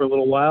down for a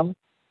little while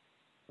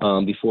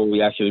before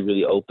we actually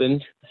really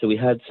opened. So we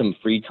had some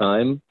free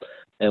time.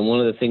 And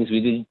one of the things we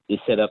did is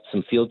set up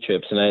some field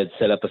trips, and I had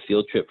set up a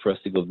field trip for us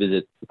to go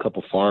visit a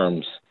couple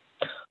farms.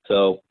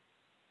 So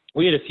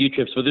we had a few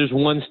trips, but there's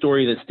one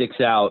story that sticks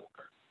out,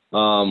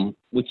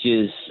 which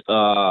is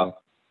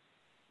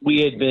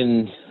we had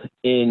been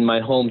in my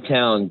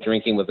hometown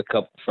drinking with a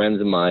couple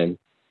friends of mine,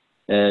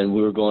 and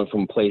we were going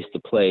from place to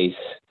place.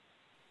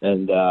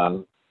 And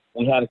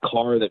we had a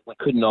car that we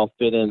couldn't all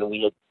fit in, and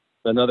we had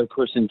another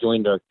person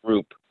joined our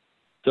group.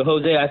 So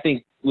Jose, I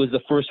think, was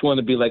the first one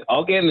to be like,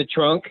 I'll get in the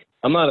trunk.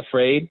 I'm not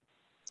afraid.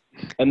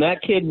 And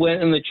that kid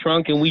went in the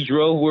trunk, and we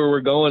drove where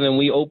we're going, and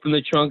we opened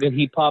the trunk, and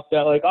he popped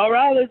out like, all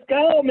right, let's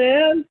go,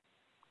 man.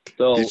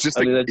 So he's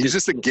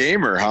just a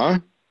gamer, huh?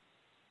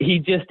 He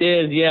just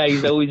is. Yeah,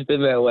 he's always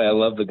been that way. I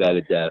love the guy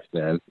to death,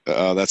 man.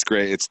 Oh, that's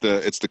great. It's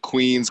the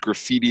Queens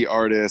graffiti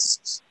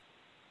artists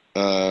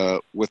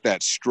with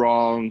that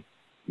strong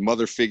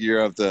mother figure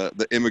of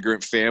the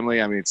immigrant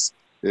family. I mean,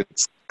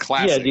 it's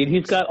classic. Yeah, dude,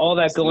 he's got all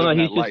that going on.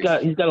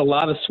 He's got a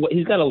lot of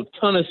he's got a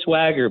ton of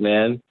swagger,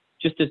 man.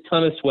 Just a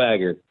ton of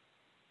swagger.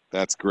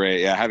 That's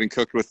great. Yeah, having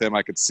cooked with him,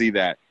 I could see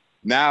that.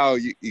 Now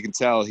you can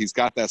tell he's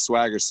got that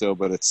swagger still,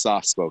 but it's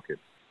soft spoken,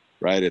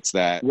 right? It's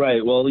that.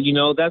 Right. Well,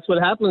 that's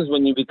what happens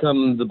when you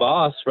become the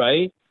boss,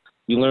 right?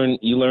 You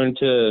learn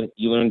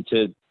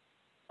to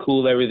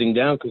cool everything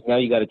down because now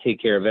you got to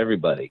take care of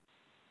everybody.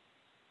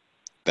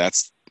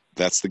 That's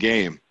the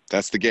game.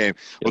 That's the game.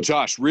 Well,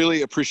 Josh,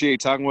 really appreciate you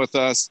talking with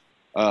us.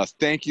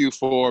 Thank you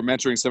for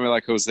mentoring somebody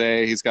like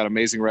Jose. He's got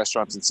amazing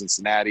restaurants in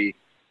Cincinnati.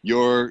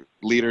 Your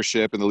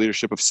leadership and the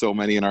leadership of so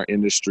many in our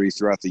industry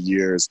throughout the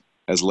years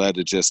has led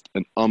to just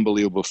an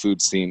unbelievable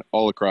food scene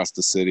all across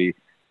the city.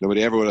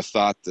 Nobody ever would have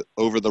thought that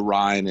over the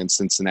Rhine in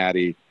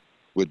Cincinnati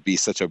would be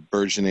such a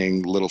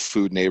burgeoning little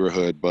food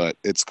neighborhood, but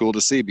it's cool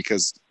to see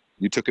because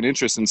you took an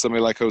interest in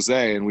somebody like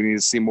Jose, and we need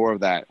to see more of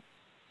that.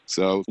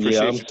 So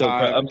appreciate your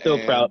time. I'm so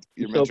proud.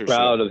 I'm so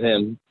proud of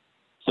him.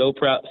 So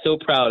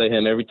proud of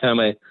him. Every time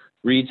I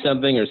read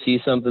something or see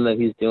something that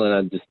he's doing,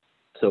 I'm just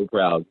so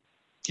proud.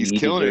 He's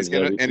killing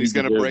it. He's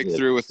gonna break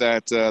through with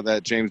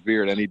that James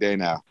Beard any day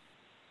now.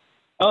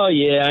 Oh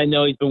yeah, I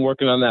know he's been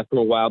working on that for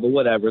a while, but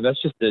whatever.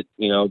 That's just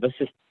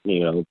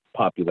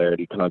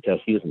popularity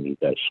contest. He doesn't need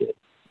that shit.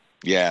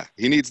 Yeah,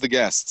 he needs the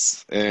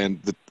guests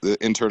and the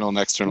internal and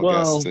external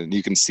guests, and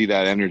you can see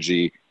that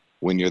energy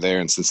when you're there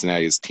in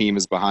Cincinnati. His team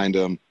is behind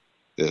him,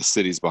 the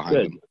city's behind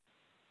him.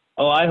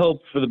 Oh, I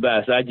hope for the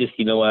best. I just,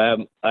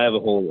 I have a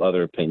whole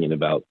other opinion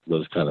about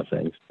those kind of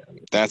things.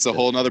 That's a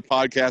whole other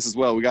podcast as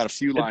well. We got a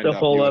few lined up. It's a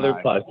whole other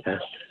podcast.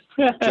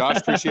 Josh,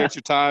 appreciate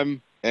your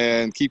time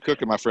and keep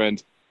cooking, my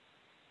friend.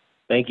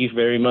 Thank you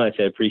very much.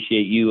 I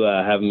appreciate you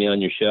having me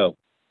on your show.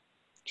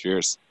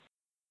 Cheers.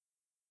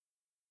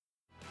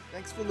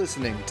 Thanks for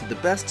listening to the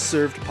Best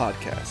Served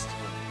Podcast.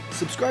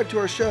 Subscribe to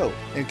our show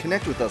and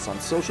connect with us on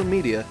social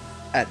media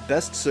at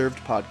Best Served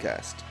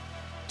Podcast.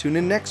 Tune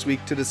in next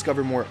week to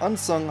discover more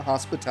unsung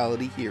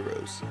hospitality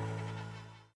heroes.